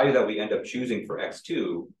the value that we end up choosing for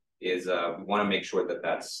x2 is we want to make sure that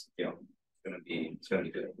that's, you know, it's going to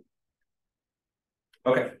be good.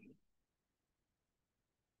 Okay.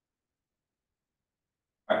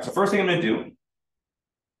 All right, so first thing I'm going to do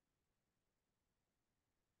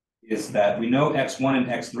is that we know x1 and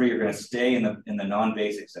x3 are going to stay in the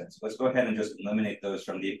non-basic set. So let's go ahead and just eliminate those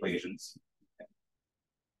from the equations.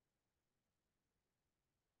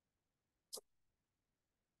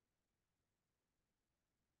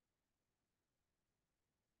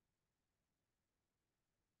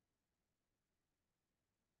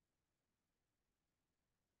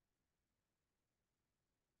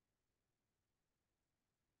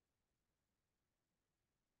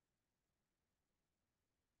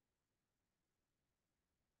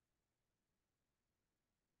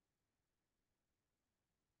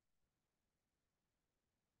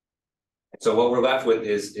 So what we're left with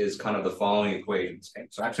is kind of the following equations. Okay?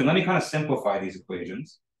 So actually, let me kind of simplify these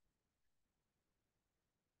equations.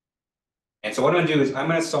 And so what I'm going to do is I'm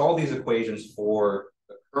going to solve these equations for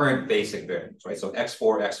the current basic variables, right? So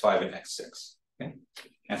x4, x5, and x6. Okay.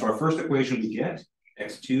 And for our first equation, we get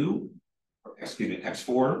x2, or excuse me,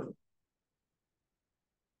 x4.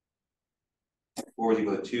 X4 is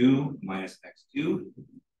equal to 2 minus x2.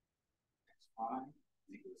 X5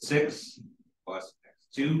 is equal to 6 plus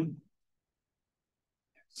x2.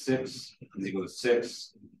 6 is equal to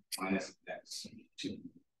 6 minus x2.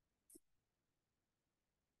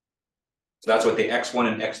 So that's what the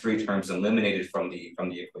x1 and x3 terms eliminated from the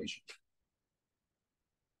equation.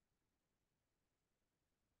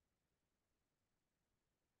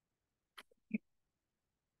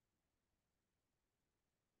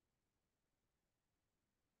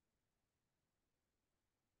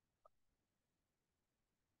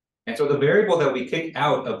 And so the variable that we kick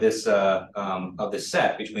out of this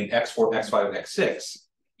set between x4, x5, and x6,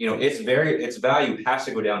 you know, its value has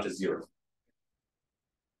to go down to 0.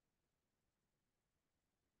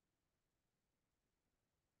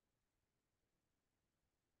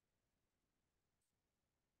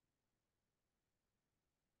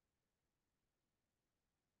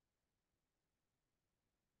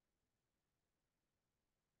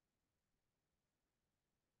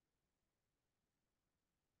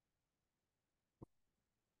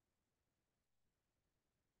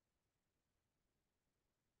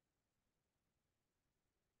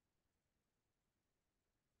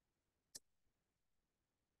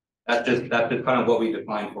 That's just kind of what we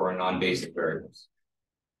define for our non-basic variables.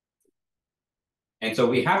 And so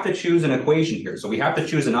we have to choose an equation here. So we have to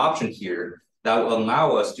choose an option here that will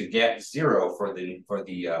allow us to get 0 for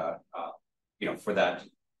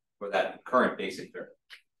that current basic variable.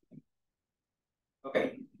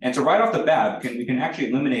 Okay, And so right off the bat, we can actually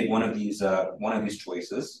eliminate one of these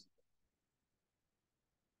choices.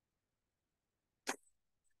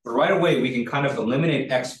 But right away, we can kind of eliminate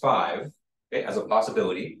x5, okay, as a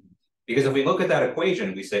possibility. Because if we look at that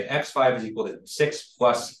equation, we say x5 is equal to 6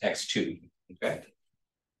 plus x2, okay?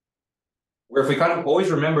 Where if we kind of always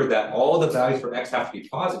remember that all the values for x have to be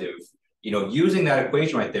positive, you know, using that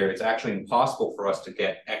equation right there, it's actually impossible for us to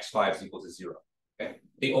get x5 is equal to 0, okay?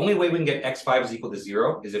 The only way we can get x5 is equal to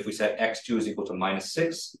 0 is if we set x2 is equal to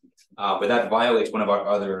 -6, but that violates one of our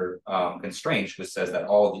other constraints, which says that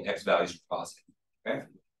all of the x values are positive, okay?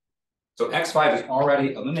 So x5 is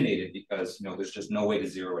already eliminated because, you know, there's just no way to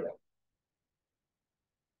zero it out.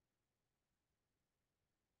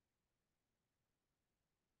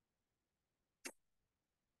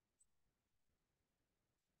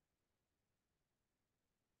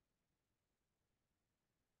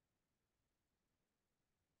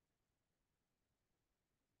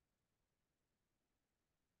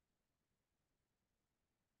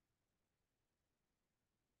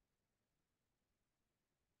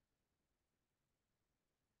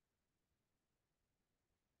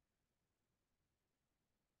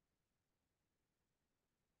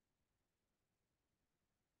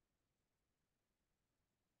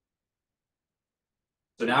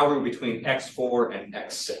 So now we're between x4 and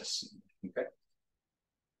x6, okay?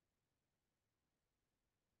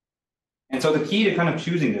 And so the key to kind of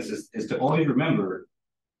choosing this is to always remember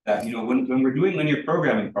that, you know, when we're doing linear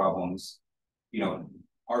programming problems, you know,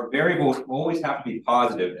 our variables always have to be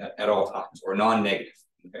positive at all times or non-negative,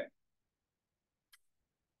 okay?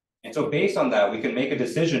 And so based on that, we can make a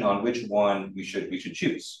decision on which one we should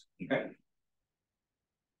choose, okay?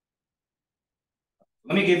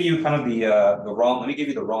 Let me give you kind of let me give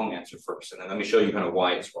you the wrong answer first, and then let me show you kind of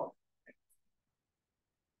why it's wrong.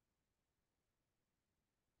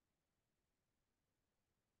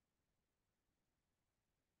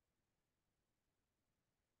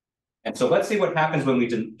 And so let's see what happens when we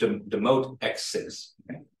demote x6,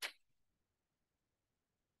 okay?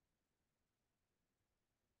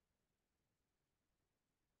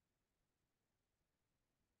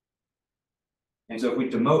 And so if we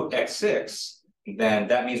demote x6, then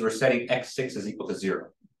that means we're setting x6 is equal to 0,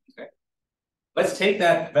 okay? Let's take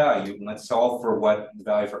that value and let's solve for what the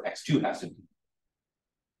value for x2 has to be.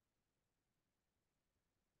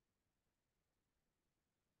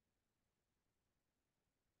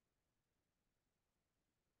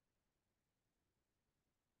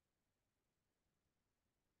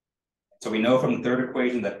 So we know from the third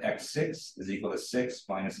equation that x6 is equal to 6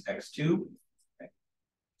 minus x2. Okay.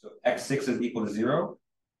 So x6 is equal to 0.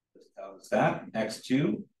 This tells us that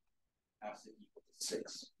x2 has to equal to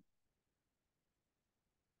 6.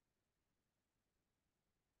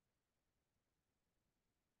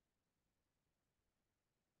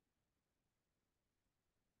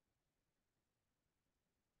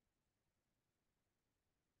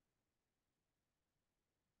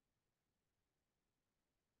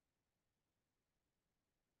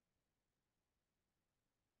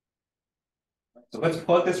 So let's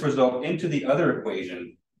plug this result into the other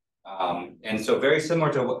equation. And so very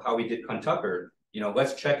similar to how we did Tucker, you know,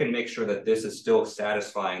 let's check and make sure that this is still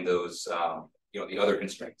satisfying those, you know, the other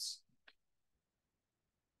constraints.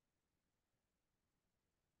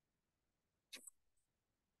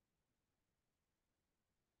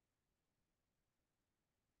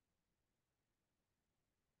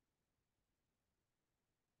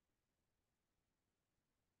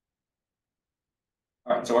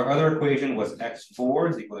 All right, so our other equation was x4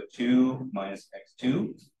 is equal to 2 minus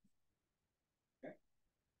x2. Okay.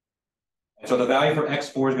 And so the value for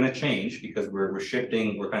x4 is going to change because we're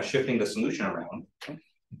kind of shifting the solution around.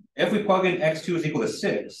 If we plug in x2 is equal to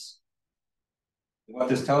 6, what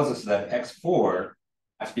this tells us is that x4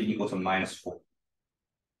 has to be equal to -4.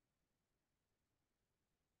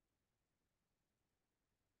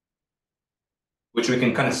 Which we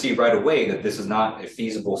can kind of see right away that this is not a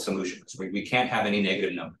feasible solution. So we can't have any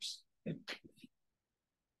negative numbers.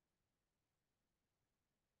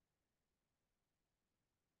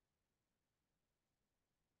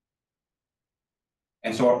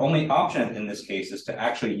 And so our only option in this case is to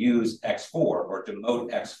actually use x4 or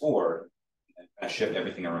demote x4 and kind of shift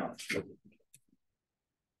everything around.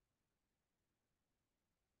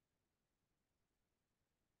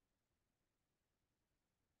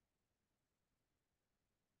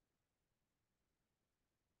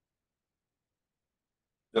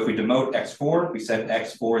 So if we demote x4, we set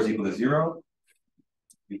x4 is equal to 0.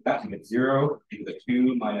 We've got to get 0 equal to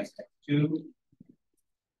 2 minus x2.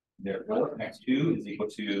 Therefore, x2 is equal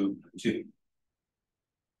to 2.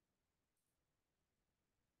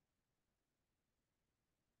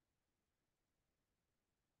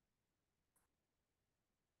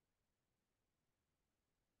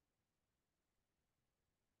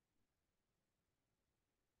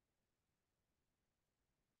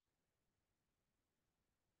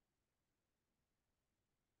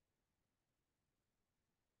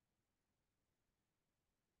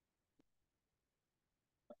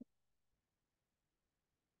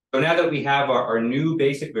 So now that we have our new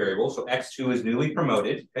basic variable, so x2 is newly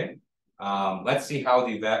promoted, okay? Let's see how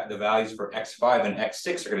the values for x5 and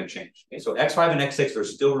x6 are going to change. Okay, so x5 and x6 are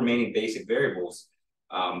still remaining basic variables,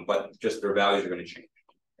 but just their values are going to change.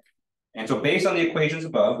 And so based on the equations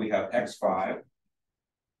above, we have x5,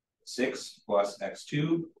 6 plus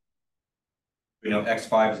x2. We know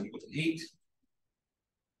x5 is equal to 8.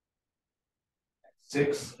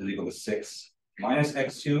 X6 is equal to 6 minus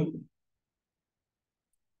x2.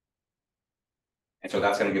 And so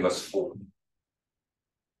that's going to give us 4.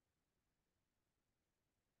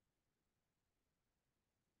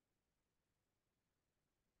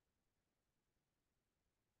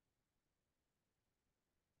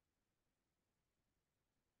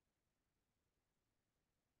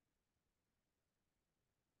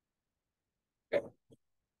 Okay.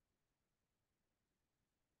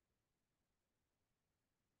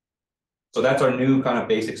 So that's our new kind of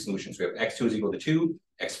basic solutions. We have x2 is equal to 2,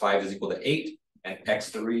 x5 is equal to 8, and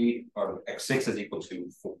x3 or x6 is equal to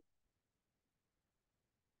 4. All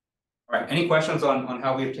right, any questions on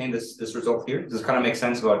how we obtain this result here? Does this kind of make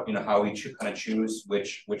sense about how we kind of choose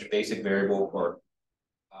which basic variable or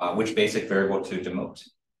which basic variable to demote?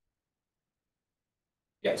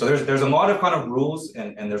 Yeah, so there's a lot of kind of rules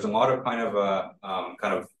and there's a lot of kind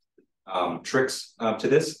of tricks to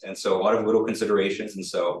this, and so a lot of little considerations. And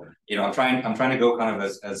so I'm trying to go kind of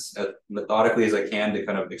as methodically as I can to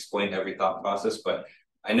kind of explain every thought process, but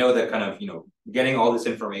I know that kind of getting all this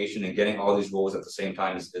information and getting all these rules at the same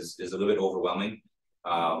time is a little bit overwhelming.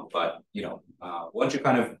 But once you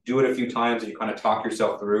kind of do it a few times and you kind of talk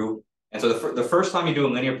yourself through, and so the first time you do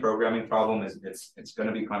a linear programming problem it's going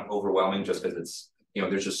to be kind of overwhelming just because it's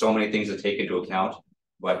there's just so many things to take into account.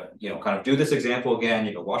 But kind of do this example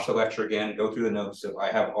again, watch the lecture again, go through the notes. So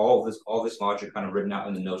I have all this logic kind of written out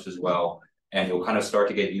in the notes as well, and you'll kind of start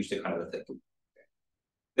to get used to kind of the thinking.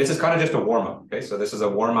 This is kind of just a warm-up, okay? So this is a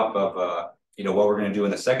warm-up of what we're going to do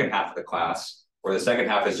in the second half of the class, where the second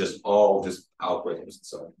half is just all just algorithms.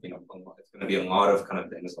 So it's going to be a lot of kind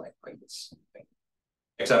of things like this. Okay?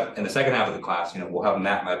 Except in the second half of the class, we'll have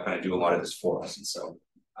MATLAB kind of do a lot of this for us, and so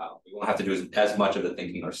we won't have to do as much of the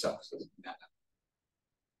thinking ourselves as MATLAB.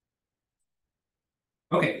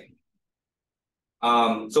 Okay.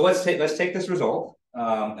 So let's take this result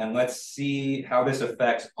and let's see how this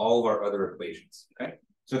affects all of our other equations. Okay.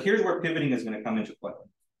 So here's where pivoting is going to come into play.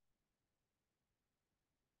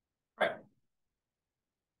 Right.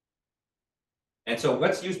 And so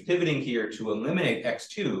let's use pivoting here to eliminate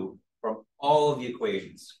x2 from all of the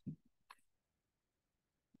equations.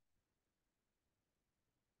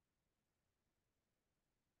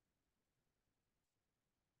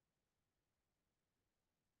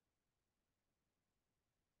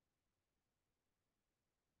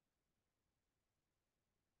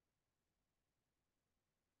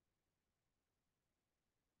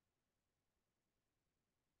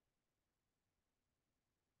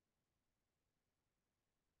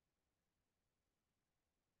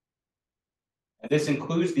 And this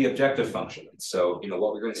includes the objective function. So,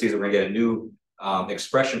 what we're going to see is we're going to get a new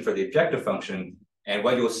expression for the objective function. And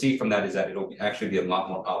what you'll see from that is that it'll actually be a lot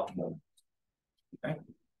more optimal. Okay.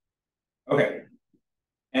 Okay.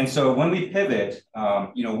 And so when we pivot,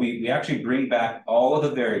 we actually bring back all of the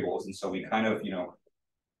variables. And so we kind of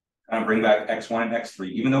bring back x1 and x3,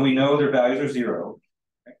 even though we know their values are 0.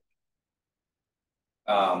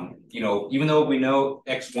 Even though we know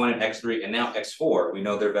x1 and x3 and now x4, we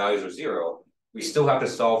know their values are 0. We still have to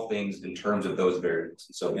solve things in terms of those variables.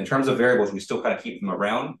 So in terms of variables, we still kind of keep them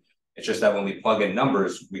around. It's just that when we plug in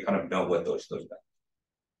numbers, we kind of know what those values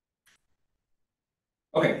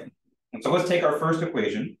are. Okay, and so let's take our first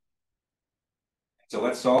equation. So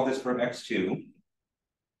let's solve this for x2.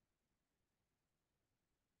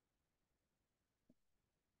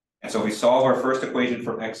 And so we solve our first equation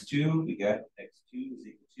for x2, we get x2 is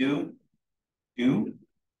equal to 2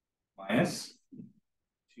 minus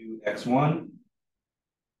 2x1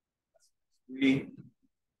 3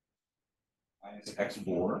 minus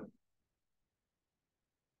x4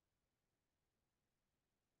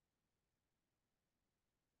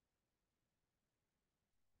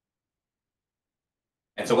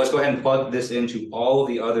 and so let's go ahead and plug this into all of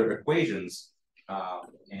the other equations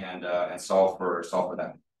and solve for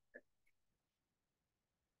that.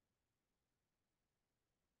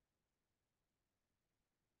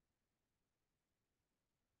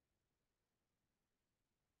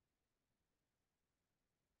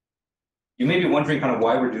 You may be wondering kind of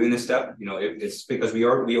why we're doing this step. It's because we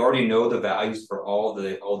already know the values for all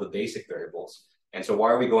the basic variables. And so why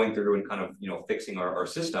are we going through and kind of fixing our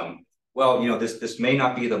system? Well, this may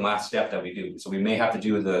not be the last step that we do. So we may have to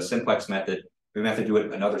do the simplex method we have to do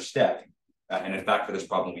it another step. And in fact, for this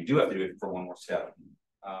problem, we do have to do it for one more step.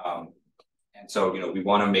 And so, we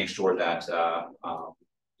want to make sure that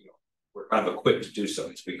we're kind of equipped to do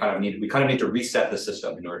so. So we kind of need to reset the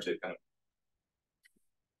system in order to kind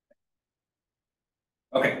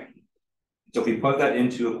of. Okay. So if we plug that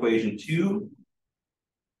into equation 2,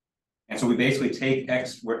 and so we basically take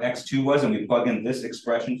x where x2 was, and we plug in this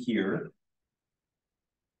expression here.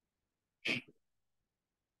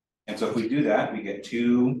 And so if we do that, we get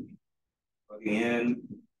 2 plugging in.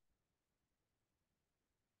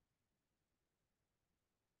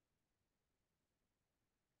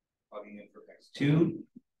 Plugging in for x2.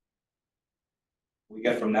 What we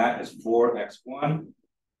get from that is 4x1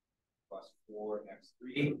 plus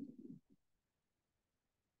 4x3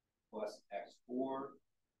 plus x4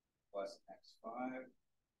 plus x5,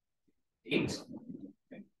 8.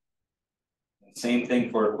 Okay. And same thing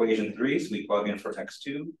for equation 3, so we plug in for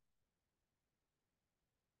x2.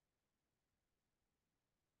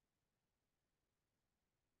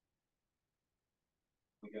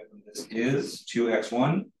 We get from this is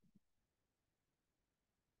 2x1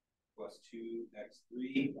 plus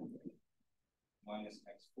 2x3 minus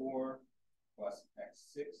x4 plus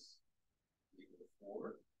x6 equal to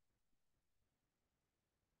 4.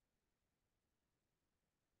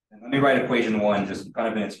 And let me write equation 1 just kind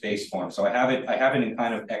of in its base form. So I have it in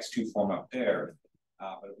kind of x2 form up there.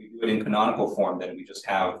 But if we do it in canonical form, then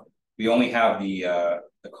we only have the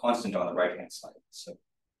constant on the right-hand side. So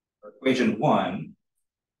for equation 1,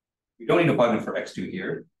 we don't need to plug in for x2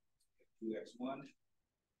 here. 2x1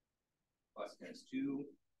 plus x2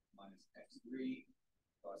 minus x3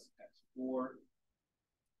 plus x4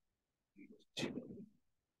 equals 2.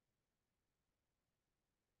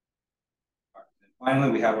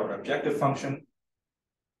 Finally, we have our objective function.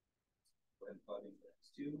 Go ahead and plug in for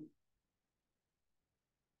x2.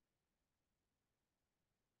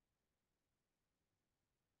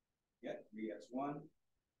 Get 3x1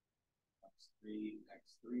 plus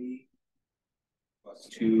 3x3 plus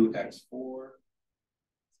 2x4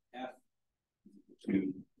 f equal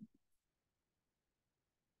to.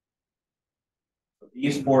 So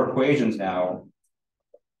these 4 equations now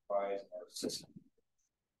comprise our system.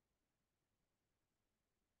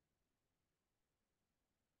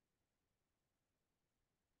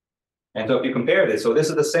 And so if you compare this, so this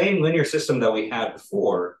is the same linear system that we had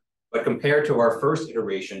before, but compared to our first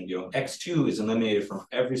iteration, x2 is eliminated from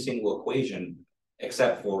every single equation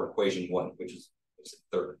except for equation 1, which is the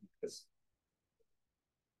third.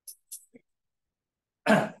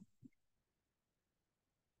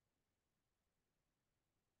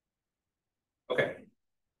 Okay.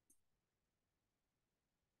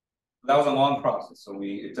 That was a long process, so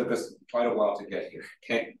it took us quite a while to get here.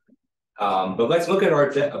 Okay. But let's look at our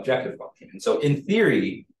objective function. And so in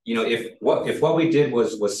theory, if what we did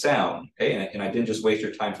was sound, okay, and I didn't just waste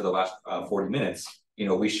your time for the last 40 minutes,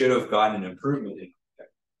 we should have gotten an improvement in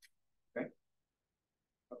okay.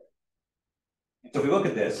 And so if we look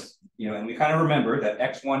at this, and we kind of remember that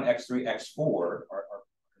x1, x3, x4 are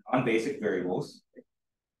non-basic variables.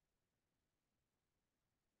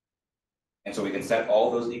 And so we can set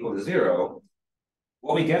all those equal to 0.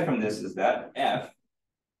 What we get from this is that f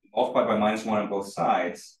multiplied by -1 on both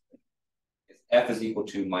sides, is f is equal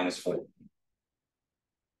to -4.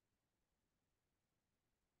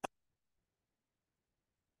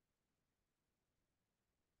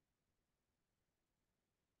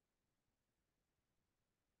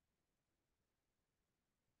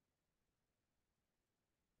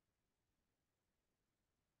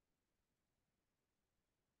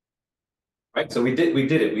 Right, so we did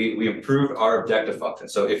it. We improved our objective function.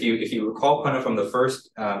 So if you recall kind of from the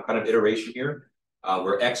first kind of iteration here,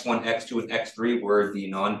 where x1, x2, and x3 were the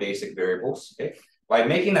non-basic variables. Okay, by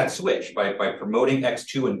making that switch, by promoting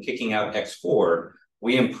x2 and kicking out x4,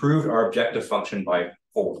 we improved our objective function by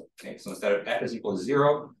 4. Okay, so instead of f is equal to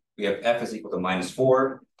 0, we have f is equal to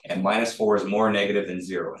 -4, and -4 is more negative than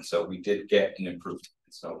 0, and so we did get an improvement.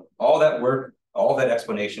 So all that work, all that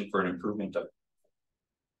explanation for an improvement of.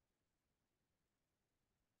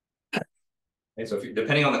 And so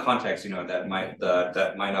depending on the context, that might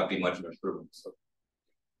not be much of an improvement. So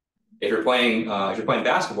if you're playing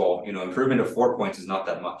basketball, improvement of 4 points is not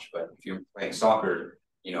that much. But if you're playing soccer,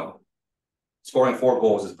 scoring 4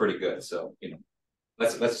 goals is pretty good. So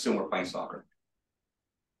let's assume we're playing soccer.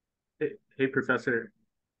 Hey, Professor.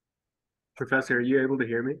 Professor, are you able to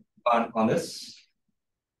hear me? On this?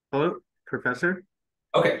 Hello, Professor?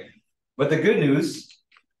 Okay. But the good news.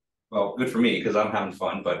 Well, good for me because I'm having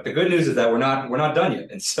fun. But the good news is that we're not done yet.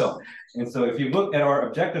 And so if you look at our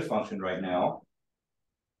objective function right now,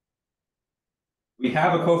 we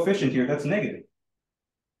have a coefficient here that's negative.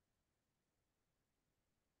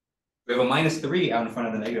 We have a -3 out in front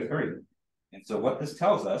of the -3. And so what this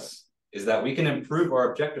tells us is that we can improve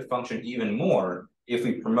our objective function even more if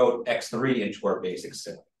we promote x3 into our basic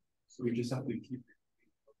set. So we just have to keep.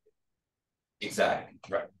 Exactly,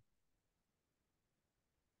 right.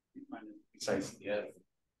 Besides the F.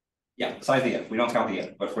 Yeah, besides the f, we don't count the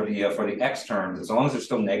f, but for the x terms, as long as there's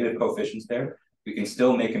still negative coefficients there, we can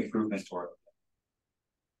still make improvements to our.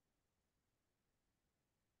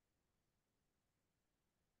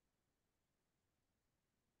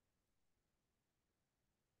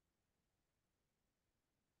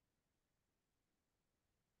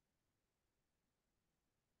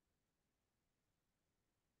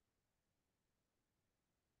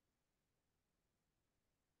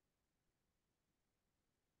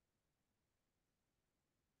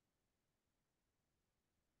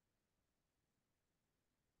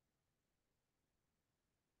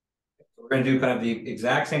 We're going to do kind of the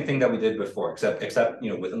exact same thing that we did before, except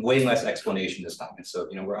with way less explanation this time. And so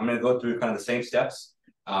I'm going to go through kind of the same steps,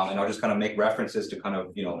 and I'll just kind of make references to kind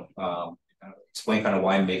of explain kind of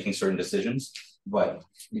why I'm making certain decisions. But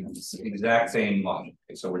it's the exact same logic.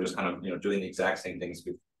 Okay, so we're just kind of doing the exact same things.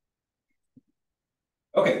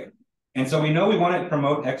 Okay, and so we know we want to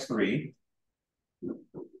promote x3.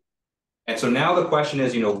 And so now the question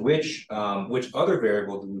is, which other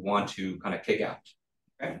variable do we want to kind of kick out?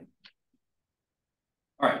 Okay.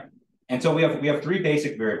 All right, and so we have three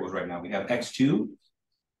basic variables right now. We have x2,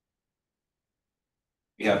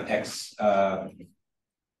 we have x2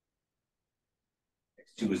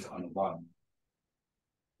 is on the bottom.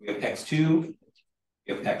 We have x2,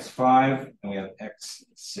 we have x5, and we have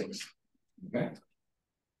x6. Okay.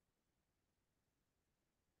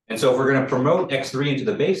 And so if we're going to promote x3 into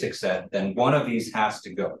the basic set, then one of these has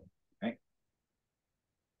to go.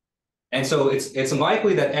 And so it's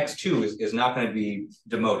likely that x2 is not going to be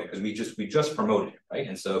demoted because we just promoted it, right?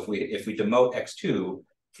 And so if we demote x2,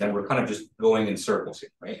 then we're kind of just going in circles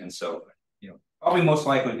here, right? And so probably most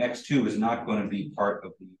likely x2 is not going to be part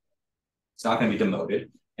of it's not going to be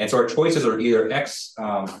demoted. And so our choices are either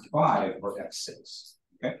x5 or x6.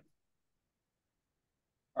 Okay.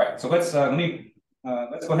 All right. So let's go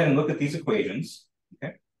ahead and look at these equations.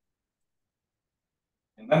 Okay.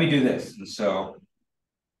 And let me do this. And so,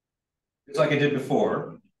 just like I did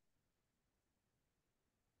before,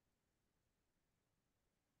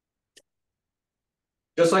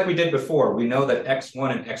 we know that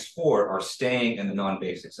x1 and x4 are staying in the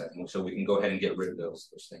non-basic set. And so we can go ahead and get rid of those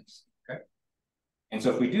things. Okay. And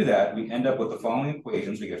so if we do that, we end up with the following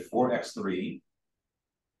equations. We get 4x3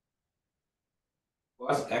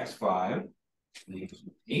 plus x5 equals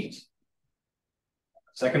 8.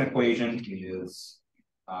 Second equation is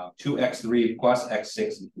 2x3 plus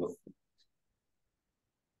x6 equals 4.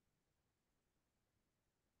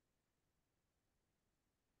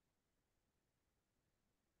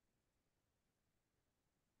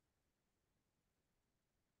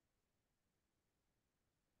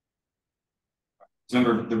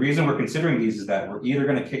 Remember, the reason we're considering these is that we're either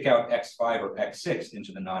going to kick out x5 or x6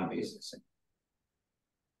 into the non-basic set.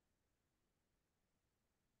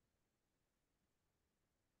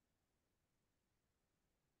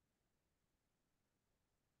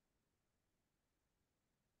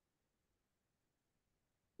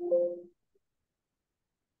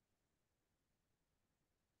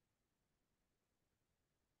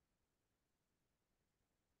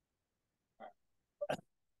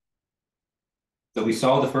 So we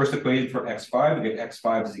solve the first equation for x5. We get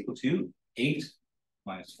x5 is equal to 8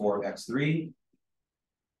 minus 4x3.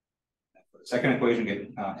 For the second equation, we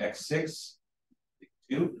get x6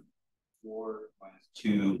 equal to 4 minus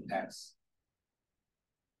 2x.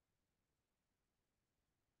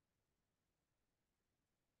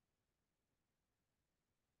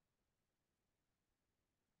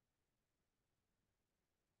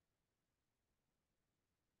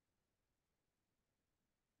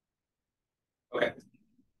 Okay.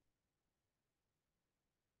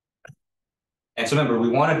 And so remember, we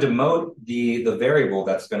want to demote the variable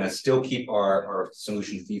that's going to still keep our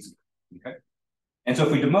solution feasible. Okay. And so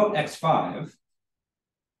if we demote x5,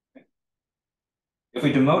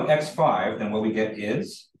 then what we get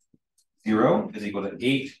is 0 is equal to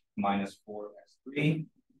 8 minus 4x3.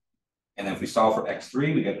 And then if we solve for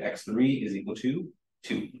x3, we get x3 is equal to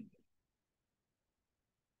 2.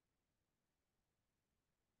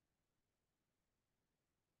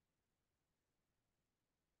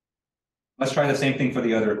 Let's try the same thing for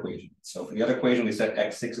the other equation. So for the other equation, we set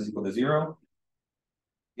x6 is equal to 0.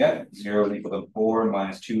 Yeah, 0 is equal to 4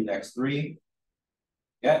 minus 2x3.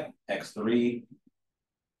 Yeah, x3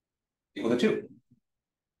 equal to 2.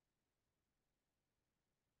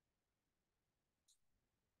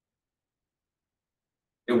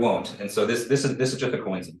 It won't. And so this is just a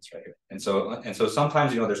coincidence right here. And so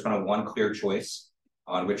sometimes, you know, there's kind of one clear choice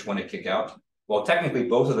on which one to kick out. Well, technically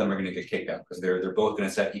both of them are going to get kicked out because they're both going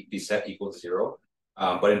to be set equal to 0.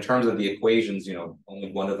 But in terms of the equations, you know,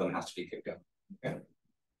 only one of them has to be kicked out. Okay.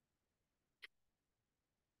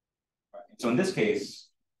 Right. So in this case,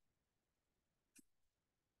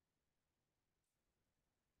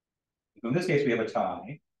 we have a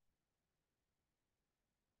tie.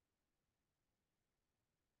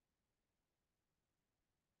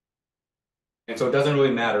 And so it doesn't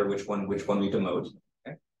really matter which one we demote.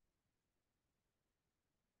 Okay.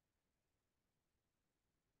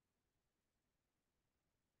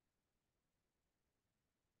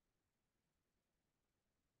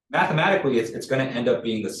 Mathematically, it's going to end up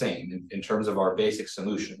being the same in terms of our basic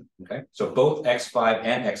solution. Okay, so both x5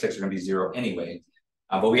 and x6 are going to be 0 anyway,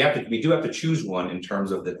 but we do have to choose one in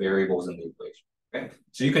terms of the variables in the equation. Okay,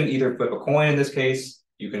 so you can either flip a coin in this case.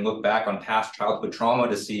 You can look back on past childhood trauma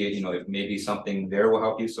to see, you know, if maybe something there will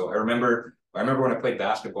help you. So I remember when I played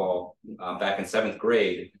basketball back in 7th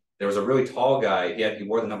grade. There was a really tall guy. He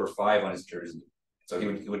wore the number 5 on his jersey. So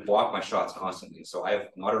he would block my shots constantly. So I have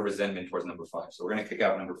a lot of resentment towards number 5. So we're going to kick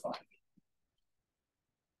out number 5.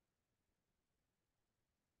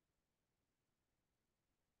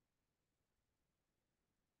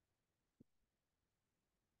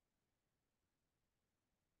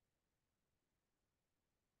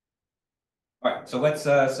 All right. So let's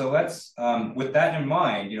with that in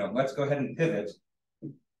mind, you know, let's go ahead and pivot.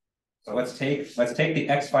 So let's take the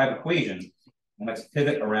x5 equation and let's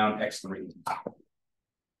pivot around x3.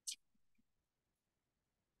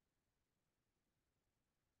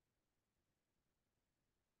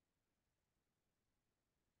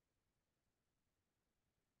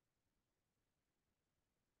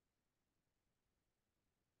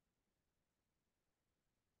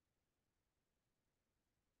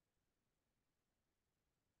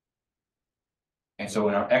 And so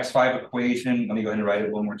in our x5 equation, let me go ahead and write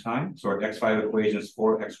it one more time. So our x5 equation is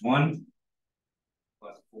 4x1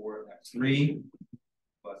 plus 4x3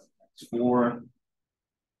 plus x4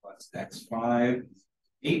 plus x5,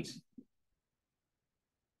 8.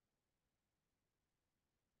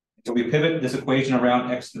 So we pivot this equation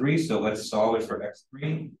around x3. So let's solve it for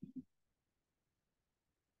x3.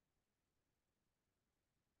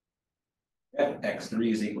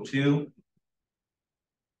 X3 is equal to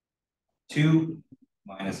 2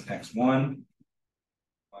 minus x1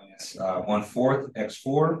 minus 1/4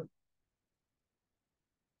 x4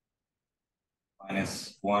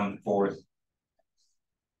 minus 1/4.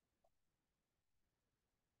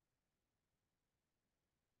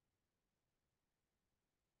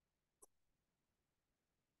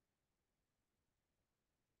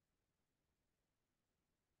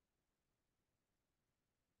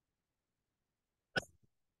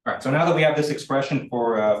 All right, so now that we have this expression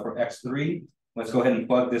for x3, let's go ahead and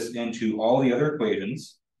plug this into all the other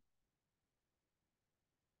equations.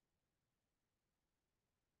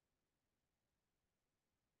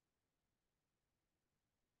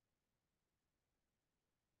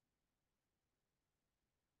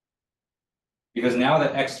 Because now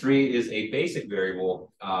that x3 is a basic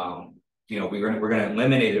variable, you know, we're going to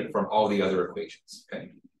eliminate it from all the other equations.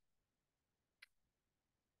 Okay.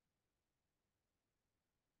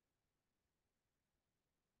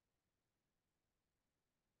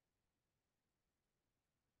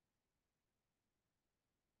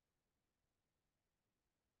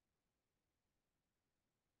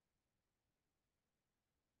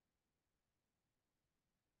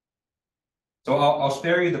 So I'll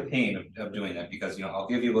spare you the pain of doing that because, you know, I'll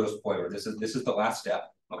give you a little spoiler. This is the last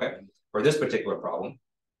step, okay, for this particular problem.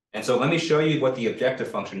 And so let me show you what the objective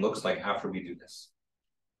function looks like after we do this.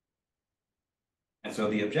 And so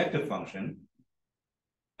the objective function,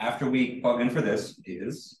 after we plug in for this,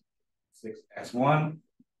 is 6x1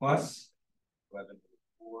 plus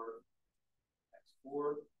 11/4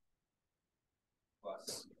 x4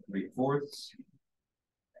 plus 3/4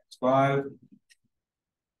 x5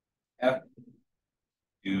 f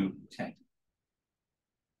to 10.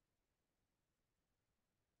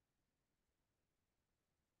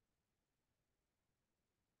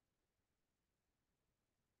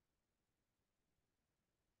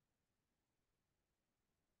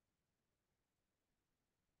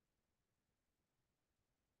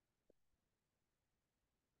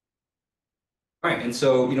 All right, and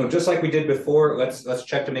so, you know, just like we did before, let's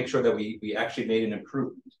check to make sure that we actually made an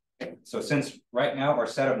improvement. Okay. So since right now our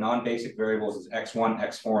set of non-basic variables is x1,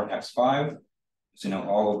 x4, and x5, so now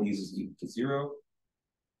all of these is equal to 0.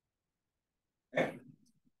 Okay.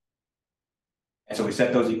 And so we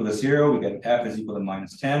set those equal to 0, we get f is equal to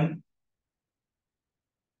 -10.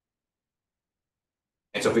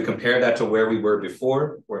 And so if we compare that to where we were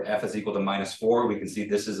before, where f is equal to -4, we can see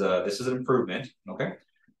this is an improvement, okay?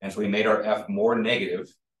 And so we made our f more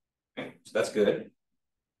negative, okay? So that's good.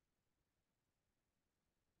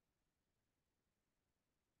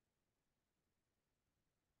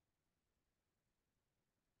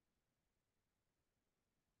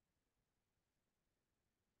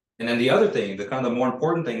 And then the other thing, the kind of the more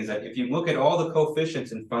important thing is that if you look at all the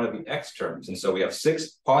coefficients in front of the x terms, and so we have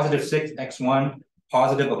positive 6 x1,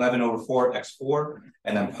 positive 11/4 x4,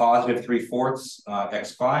 and then positive 3/4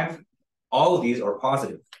 x5, all of these are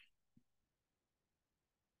positive.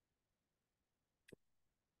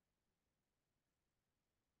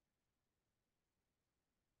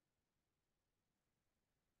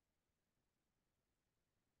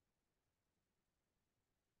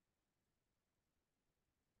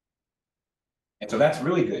 And so that's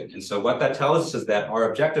really good. And so what that tells us is that our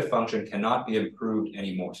objective function cannot be improved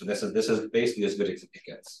anymore. So this is basically as good as it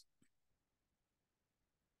gets.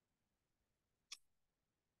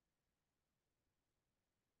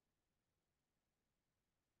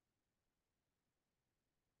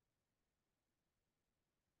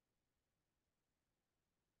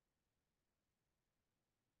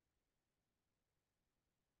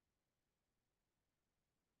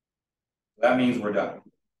 That means we're done.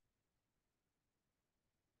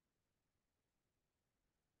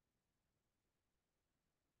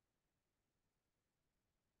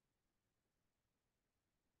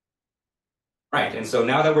 Right, and so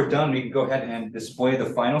now that we're done, we can go ahead and display the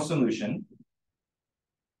final solution.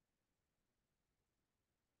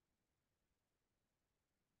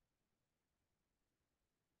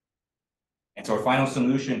 And so our final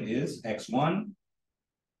solution is x1,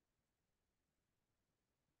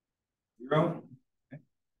 0, okay.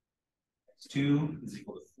 X2 is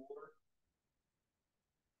equal to 4,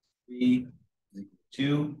 3 is equal to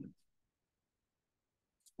 2,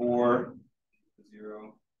 4 is equal to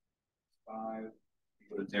 0, 5 is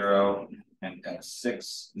equal to 0, and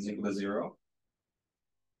x6 is equal to 0.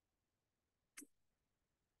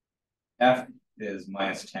 F is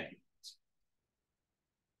 -10.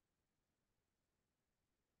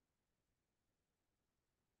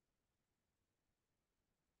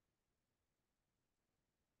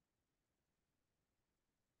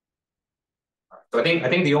 So I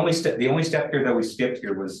think the only step here that we skipped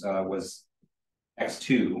here was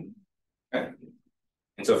x2. Okay.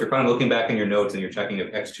 And so if you're kind of looking back in your notes and you're checking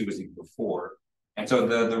if x2 is equal to 4. And so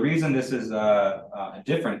the reason this is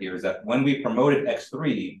different here is that when we promoted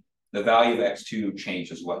x3, the value of x2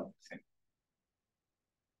 changed as well. Okay.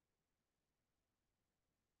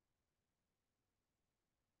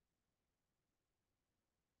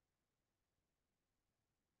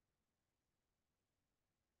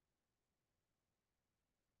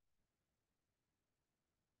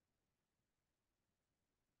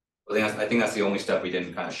 I think that's the only step we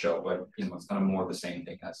didn't kind of show, but you know, it's kind of more of the same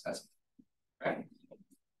thing as okay.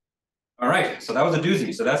 All right, so that was a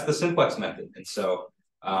doozy. So that's the simplex method. And so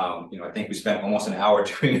you know, I think we spent almost an hour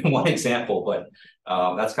doing one example, but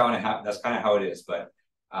that's kind of how it is. But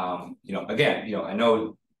you know, again, you know, I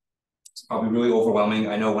know it's probably really overwhelming.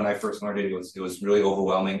 I know when I first learned it, it was really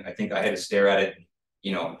overwhelming. I think I had to stare at it,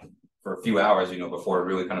 you know, for a few hours, you know, before it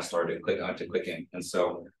really kind of started to click in. And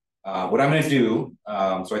so what I'm going to do,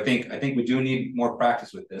 so I think we do need more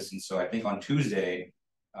practice with this, and so I think on Tuesday,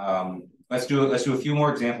 let's do a few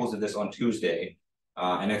more examples of this on Tuesday,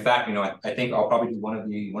 and in fact, you know, I think I'll probably do one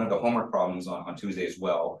of the homework problems on Tuesday as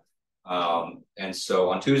well, and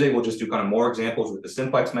so on Tuesday we'll just do kind of more examples with the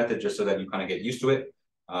simplex method, just so that you kind of get used to it.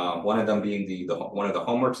 One of them being one of the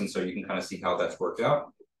homeworks, and so you can kind of see how that's worked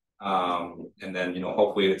out, and then you know,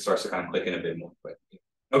 hopefully it starts to kind of click in a bit more. But you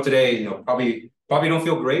know, today, you know, probably don't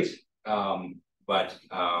feel great, but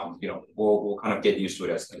you know, we'll kind of get used to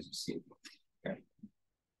it as you see it. Okay.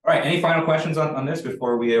 All right. Any final questions on this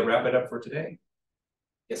before we wrap it up for today?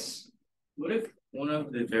 Yes. What if one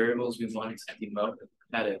of the variables we wanted to demote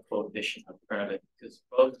had a coefficient of credit? Because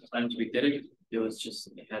both times we did it, it was just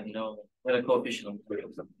it had a coefficient of 3.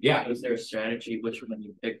 Yeah. Was there a strategy which one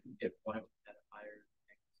you picked if one of them had a higher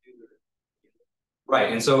magnitude? Right,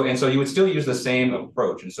 and so you would still use the same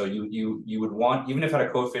approach, and so you would want, even if it had a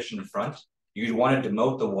coefficient in front, you'd want to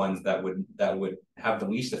demote the ones that would have the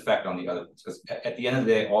least effect on the other ones, because at the end of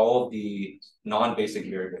the day, all of the non-basic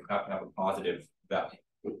variables have to have a positive value,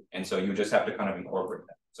 and so you just have to kind of incorporate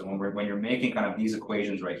that. So when you're making kind of these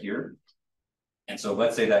equations right here, and so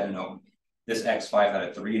let's say that, you know, this x5 had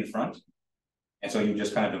a 3 in front, and so you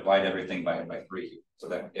just kind of divide everything by 3 here, so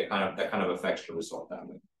that kind of affects your result that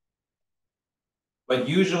way. But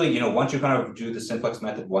usually, you know, once you kind of do the simplex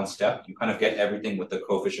method one step, you kind of get everything with the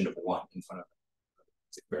coefficient of 1 in front of it.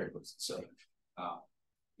 variables. So,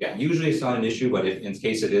 yeah, usually it's not an issue, but if in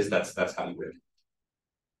case it is, that's how you would.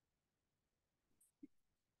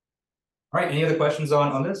 All right, any other questions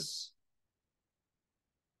on this?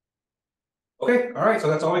 Okay, all right, so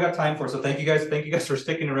that's all we got time for. So thank you guys for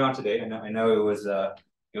sticking around today. I know it was a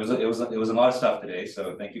lot of stuff today,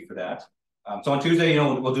 so thank you for that. So on Tuesday,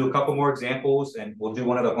 we'll do a couple more examples, and we'll do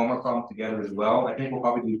one of the homework problems together as well. I think we'll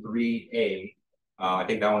probably do 3A. I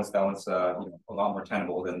think that one's a lot more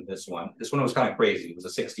tenable than this one. This one was kind of crazy. It was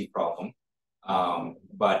a 60 problem.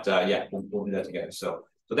 Yeah, we'll do that together. So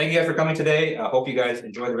thank you guys for coming today. I hope you guys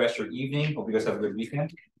enjoy the rest of your evening. Hope you guys have a good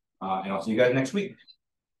weekend. And I'll see you guys next week.